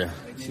Suspiria.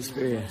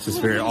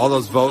 Suspiria. All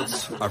those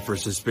votes are for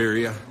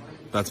Suspiria.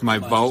 That's my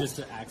vote,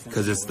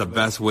 because it's the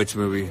best witch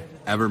movie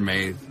ever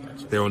made.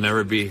 There will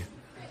never be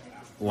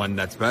one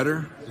that's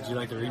better. Did you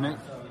like the remake?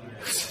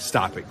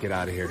 Stop it. Get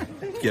out of here.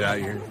 Get out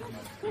of here.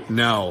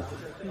 No.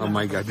 Oh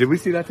my God. Did we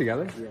see that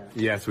together? Yeah.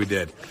 Yes, we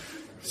did.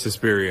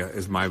 Suspiria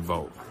is my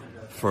vote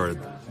for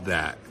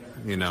that.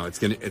 You know,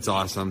 it's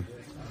awesome.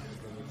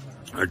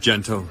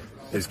 Argento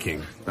is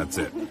king. That's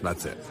it.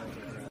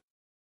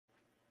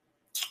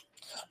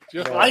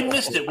 I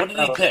missed it. What did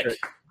he pick?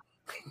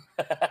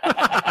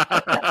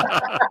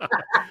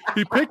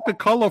 He picked the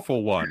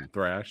colorful one,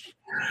 Thrash.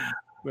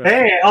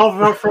 Hey, I'll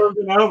vote for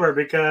him over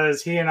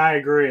because he and I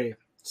agree.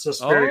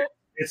 Suspiria.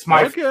 It's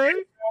my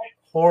favorite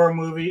horror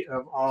movie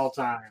of all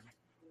time.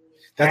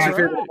 That's your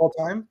favorite of all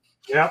time?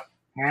 Yep,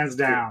 hands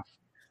down.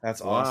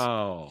 That's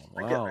awesome.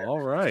 Wow. All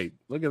right.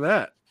 Look at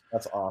that.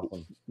 That's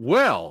awesome.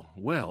 Well,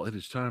 it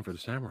is time for the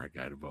Samurai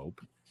Guy to vote.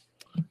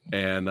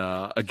 And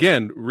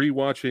again,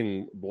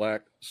 rewatching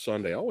Black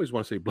Sunday. I always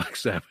want to say Black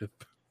Sabbath.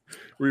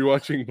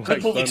 Rewatching Black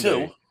Good movie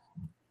Sunday. too.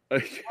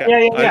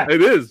 Yeah.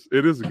 It is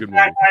a good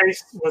movie.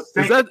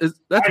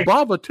 That's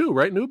Bava too,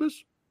 right,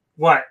 Anubis?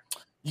 What?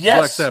 Yes.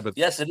 Black Sabbath.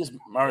 Yes, it is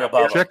Mario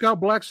Bava. Check out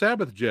Black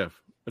Sabbath,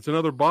 Jeff. It's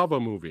another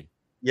Bava movie.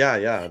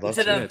 Yeah. It's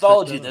an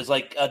anthology. There's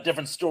like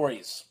different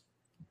stories.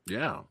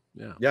 Yeah.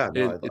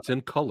 It's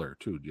in color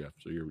too, Jeff.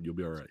 So you'll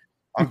be all right.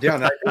 I'm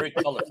down. Very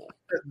colorful.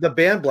 The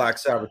band Black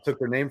Sabbath took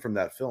their name from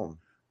that film.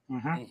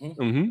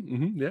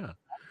 Yeah.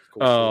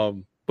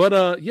 Cool.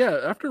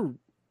 After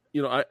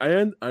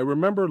I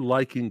remember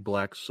liking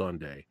Black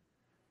Sunday,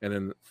 and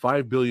then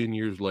 5 billion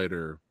years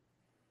later,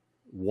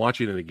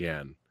 watching it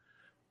again,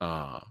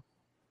 I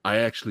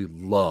actually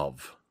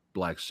love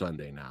Black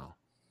Sunday now.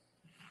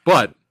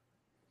 But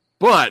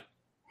I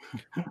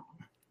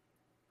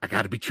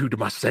got to be true to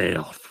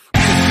myself.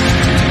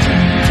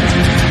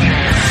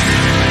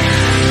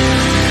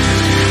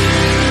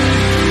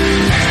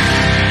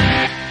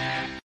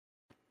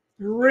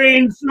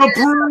 Reign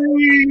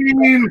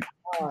supreme.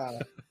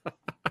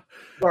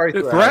 Sorry,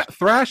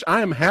 Thrash.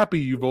 I am happy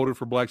you voted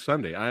for Black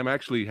Sunday. I am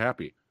actually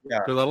happy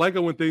because I like it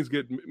when things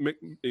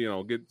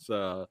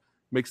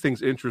makes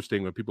things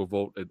interesting when people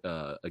vote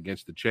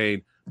against the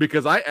chain.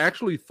 Because I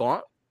actually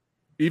thought,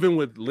 even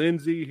with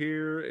Lindsay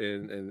here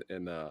and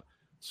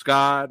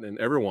Scott and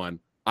everyone,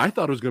 I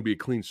thought it was going to be a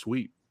clean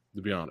sweep.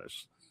 To be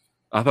honest,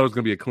 I thought it was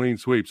going to be a clean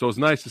sweep. So it's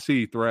nice to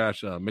see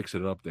Thrash mix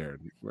it up there.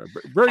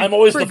 I'm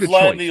always the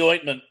fly in the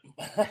ointment.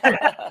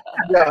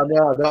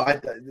 No.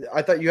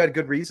 I thought you had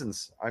good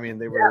reasons. I mean,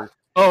 they were.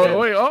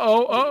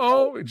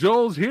 Oh,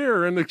 Joel's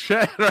here in the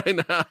chat right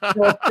now.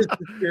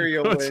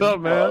 What's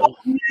up, man?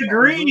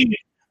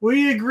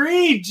 We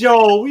agreed,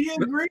 Joel. We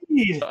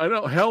agreed. I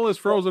know hell is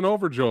frozen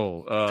over,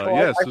 Joel.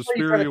 Yes,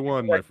 Suspiria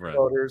won, my friend.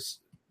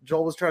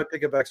 Joel was trying to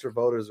pick up extra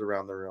voters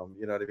around the room.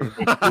 You know what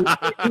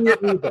I mean?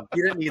 He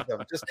didn't need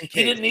them. Just in case.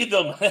 He didn't need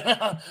them.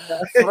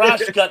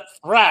 Thrash got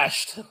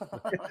thrashed.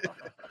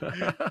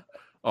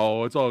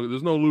 Oh, it's all.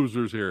 There's no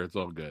losers here. It's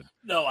all good.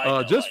 No, I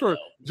know.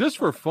 Just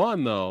for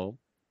fun though.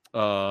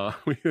 Here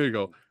you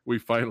go. We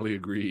finally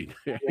agreed.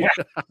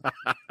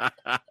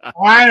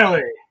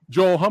 Finally.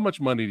 Joel, how much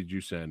money did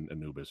you send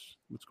Anubis?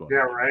 What's going on?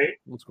 Yeah, right.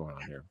 What's going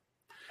on here?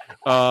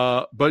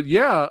 But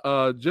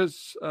yeah,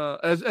 just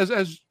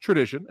as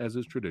tradition, as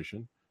is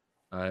tradition,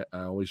 I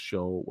always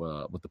show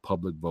what the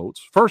public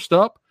votes. First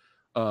up,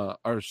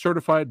 our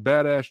certified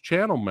badass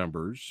channel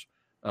members.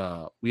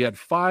 We had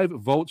 5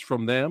 votes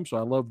from them, so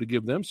I love to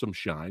give them some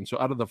shine. So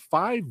out of the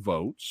 5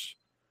 votes,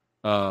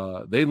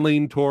 they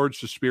lean towards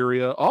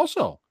Suspiria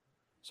also.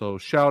 So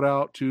shout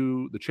out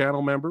to the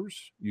channel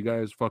members. You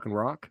guys fucking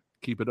rock.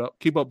 Keep it up.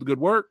 Keep up the good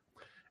work.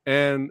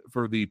 And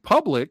for the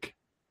public,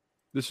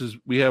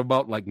 we have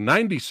about like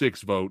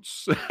 96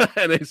 votes,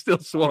 and they still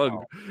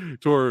swung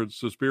towards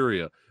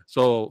Suspiria.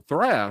 So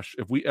Thrash,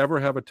 if we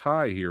ever have a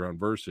tie here on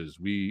Versus,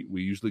 we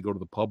usually go to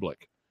the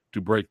public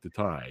to break the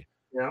tie.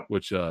 Yeah.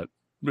 Which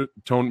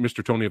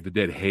Mr. Tony of the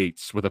Dead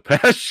hates with a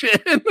passion.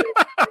 And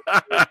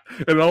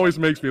it always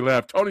makes me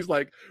laugh. Tony's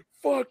like,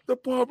 fuck the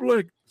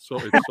public. So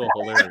it's so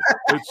hilarious.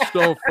 It's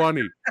so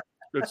funny.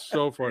 It's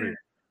so funny.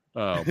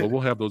 But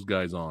we'll have those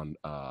guys on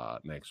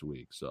next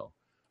week. So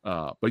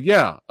but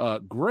yeah,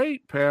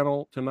 great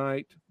panel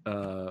tonight.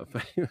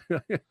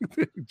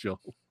 Joe.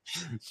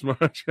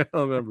 Smart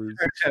channel members.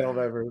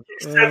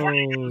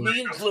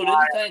 Me included.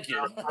 Thank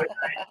you.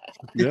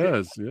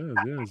 Yes.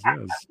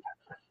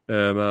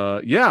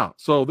 And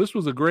so this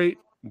was a great,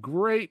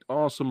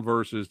 awesome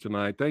versus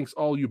tonight. Thanks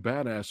all you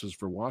badasses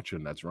for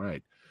watching. That's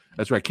right.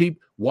 Keep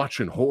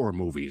watching horror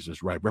movies.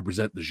 That's right.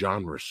 Represent the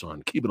genre,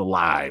 son. Keep it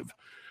alive.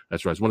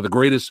 That's right. It's one of the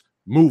greatest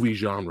movie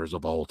genres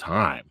of all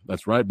time.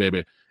 That's right,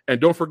 baby. And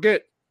don't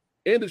forget,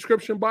 in the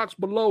description box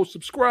below,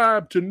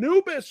 subscribe to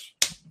Anubis.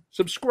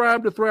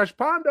 Subscribe to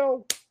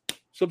Thrashpondo.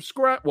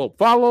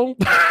 Follow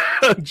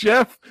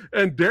Jeff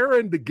and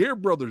Darren, the Geare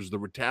brothers, the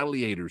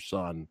Retaliators,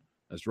 son.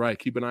 That's right.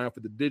 Keep an eye out for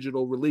the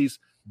digital release.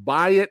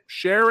 Buy it.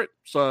 Share it,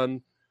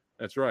 son.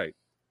 That's right.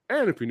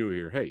 And if you're new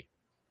here, hey,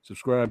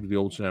 subscribe to the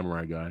Old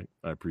Samurai Guy.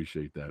 I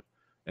appreciate that.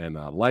 And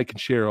like and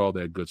share all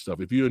that good stuff.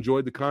 If you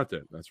enjoyed the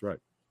content, that's right.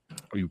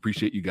 We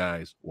appreciate you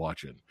guys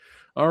watching.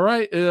 All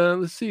right.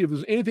 Let's see if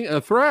there's anything.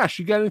 Thrash,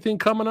 you got anything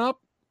coming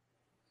up?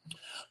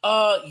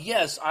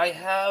 Yes, I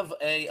have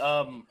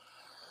a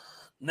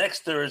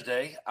next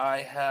Thursday. I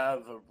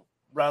have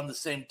around the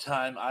same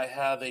time. I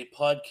have a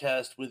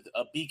podcast with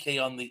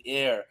BK on the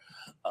air.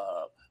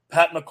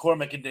 Pat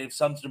McCormick and Dave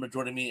Sumster are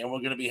joining me, and we're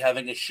going to be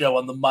having a show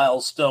on the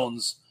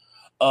milestones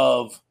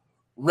of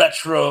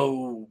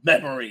retro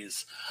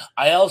memories.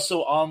 I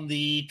also, on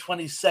the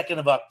 22nd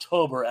of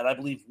October, at I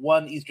believe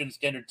 1 Eastern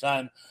Standard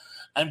Time,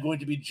 I'm going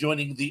to be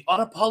joining the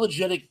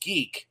Unapologetic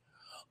Geek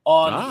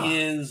on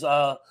his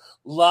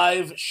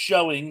live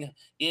showing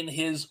in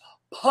his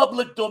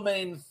public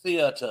domain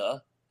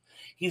theater.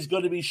 He's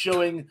going to be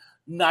showing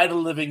Night of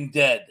the Living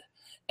Dead,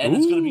 and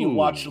it's going to be a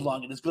watch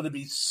along, and it's going to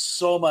be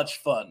so much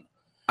fun.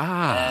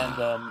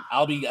 And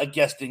I'll be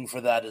guesting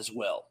for that as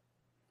well.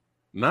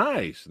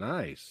 Nice.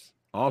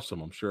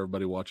 Awesome. I'm sure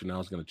everybody watching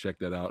now is going to check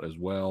that out as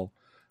well.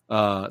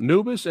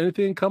 Anubis,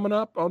 anything coming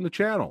up on the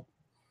channel?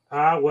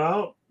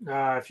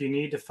 If you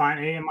need to find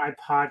any of my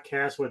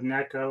podcasts with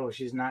Neko,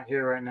 she's not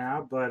here right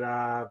now,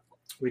 but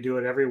we do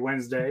it every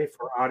Wednesday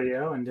for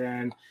audio. And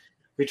then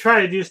we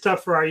try to do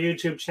stuff for our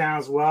YouTube channel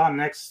as well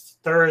next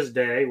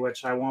Thursday,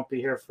 which I won't be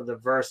here for the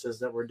verses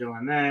that we're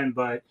doing then,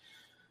 but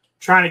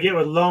trying to get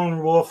with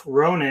Lone Wolf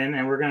Ronin,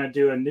 and we're going to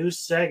do a new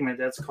segment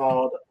that's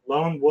called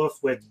Lone Wolf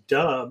with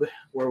Dub,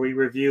 where we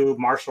review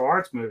martial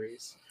arts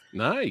movies.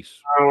 Nice.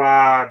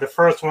 So the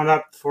first one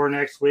up for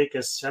next week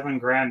is Seven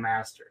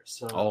Grandmasters.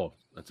 So,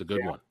 that's a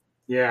good one.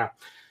 Yeah.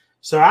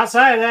 So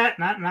outside of that,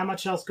 not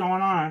much else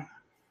going on.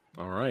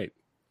 All right.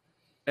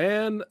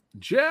 And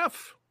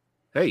Jeff,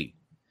 hey,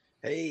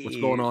 what's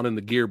going on in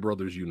the Geare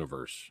Brothers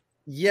universe?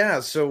 Yeah,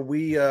 so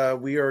we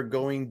are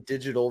going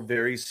digital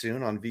very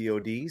soon on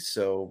VOD.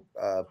 So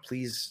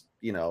please,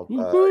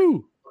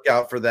 look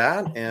out for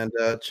that and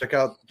check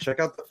out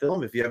the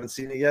film if you haven't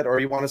seen it yet or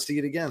you want to see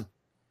it again.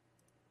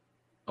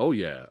 Oh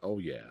yeah.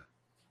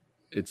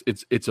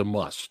 It's a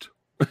must.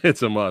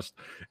 It's a must.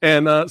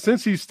 And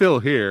since he's still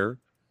here,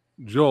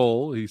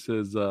 Joel, he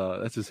says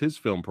that's his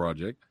film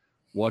project.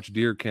 Watch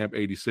Deer Camp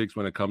 86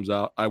 when it comes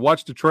out. I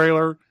watched the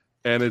trailer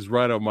and it's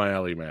right up my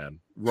alley, man.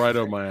 Right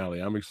up my alley.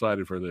 I'm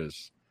excited for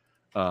this.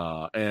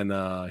 And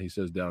he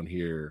says down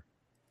here,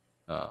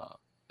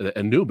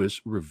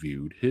 Anubis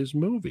reviewed his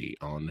movie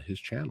on his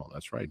channel.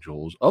 That's right.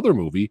 Joel's other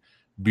movie,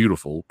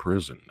 Beautiful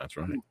Prison. That's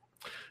right.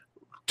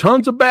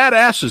 Tons of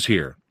badasses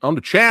here on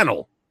the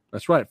channel.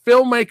 That's right.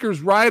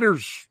 Filmmakers,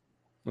 writers.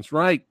 That's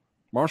right.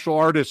 Martial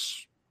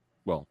artists.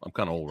 Well, I'm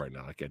kind of old right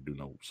now. I can't do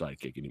no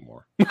sidekick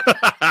anymore.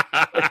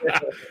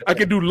 I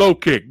can do low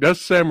kick.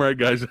 That's samurai,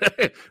 guys.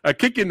 I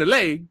kick you in the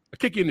leg. I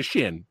kick you in the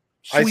shin.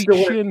 Sweet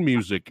shin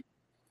music.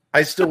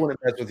 I still wouldn't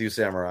mess with you,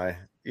 samurai.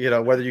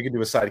 Whether you can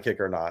do a sidekick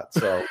or not.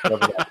 So,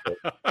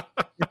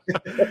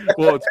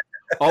 well, it's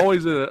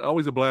always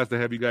a blast to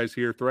have you guys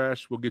here.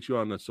 Thrash, we'll get you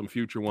on some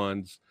future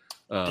ones.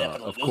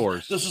 Of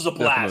course. This was a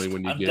blast.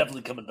 I'm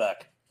definitely coming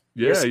back.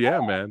 Yeah,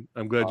 man.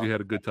 I'm glad you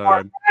had a good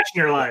time. In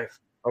your life.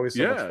 Always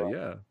so much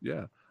fun.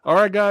 Yeah. All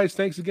right, guys.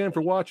 Thanks again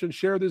for watching.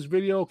 Share this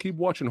video. Keep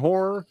watching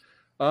horror.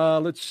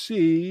 Let's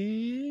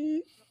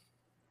see.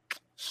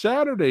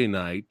 Saturday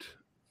night,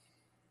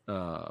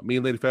 me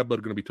and Lady Fatblood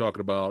are going to be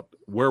talking about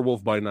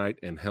Werewolf by Night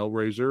and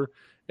Hellraiser,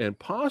 and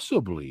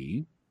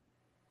possibly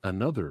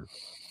another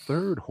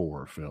third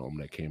horror film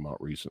that came out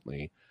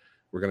recently.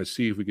 We're going to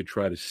see if we could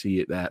try to see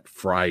it that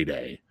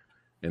Friday.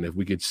 And if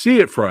we could see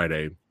it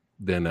Friday,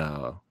 then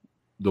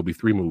there'll be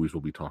 3 movies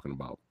we'll be talking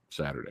about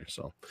Saturday.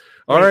 So,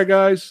 all right,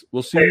 guys,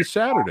 we'll see you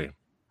Saturday.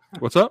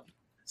 What's up?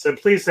 So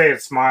please say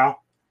it's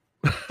Smile.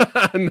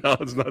 No,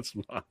 it's not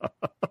Smile.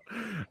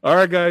 All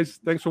right, guys,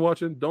 thanks for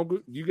watching.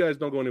 You guys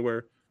don't go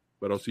anywhere,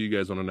 but I'll see you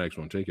guys on the next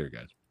one. Take care,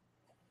 guys.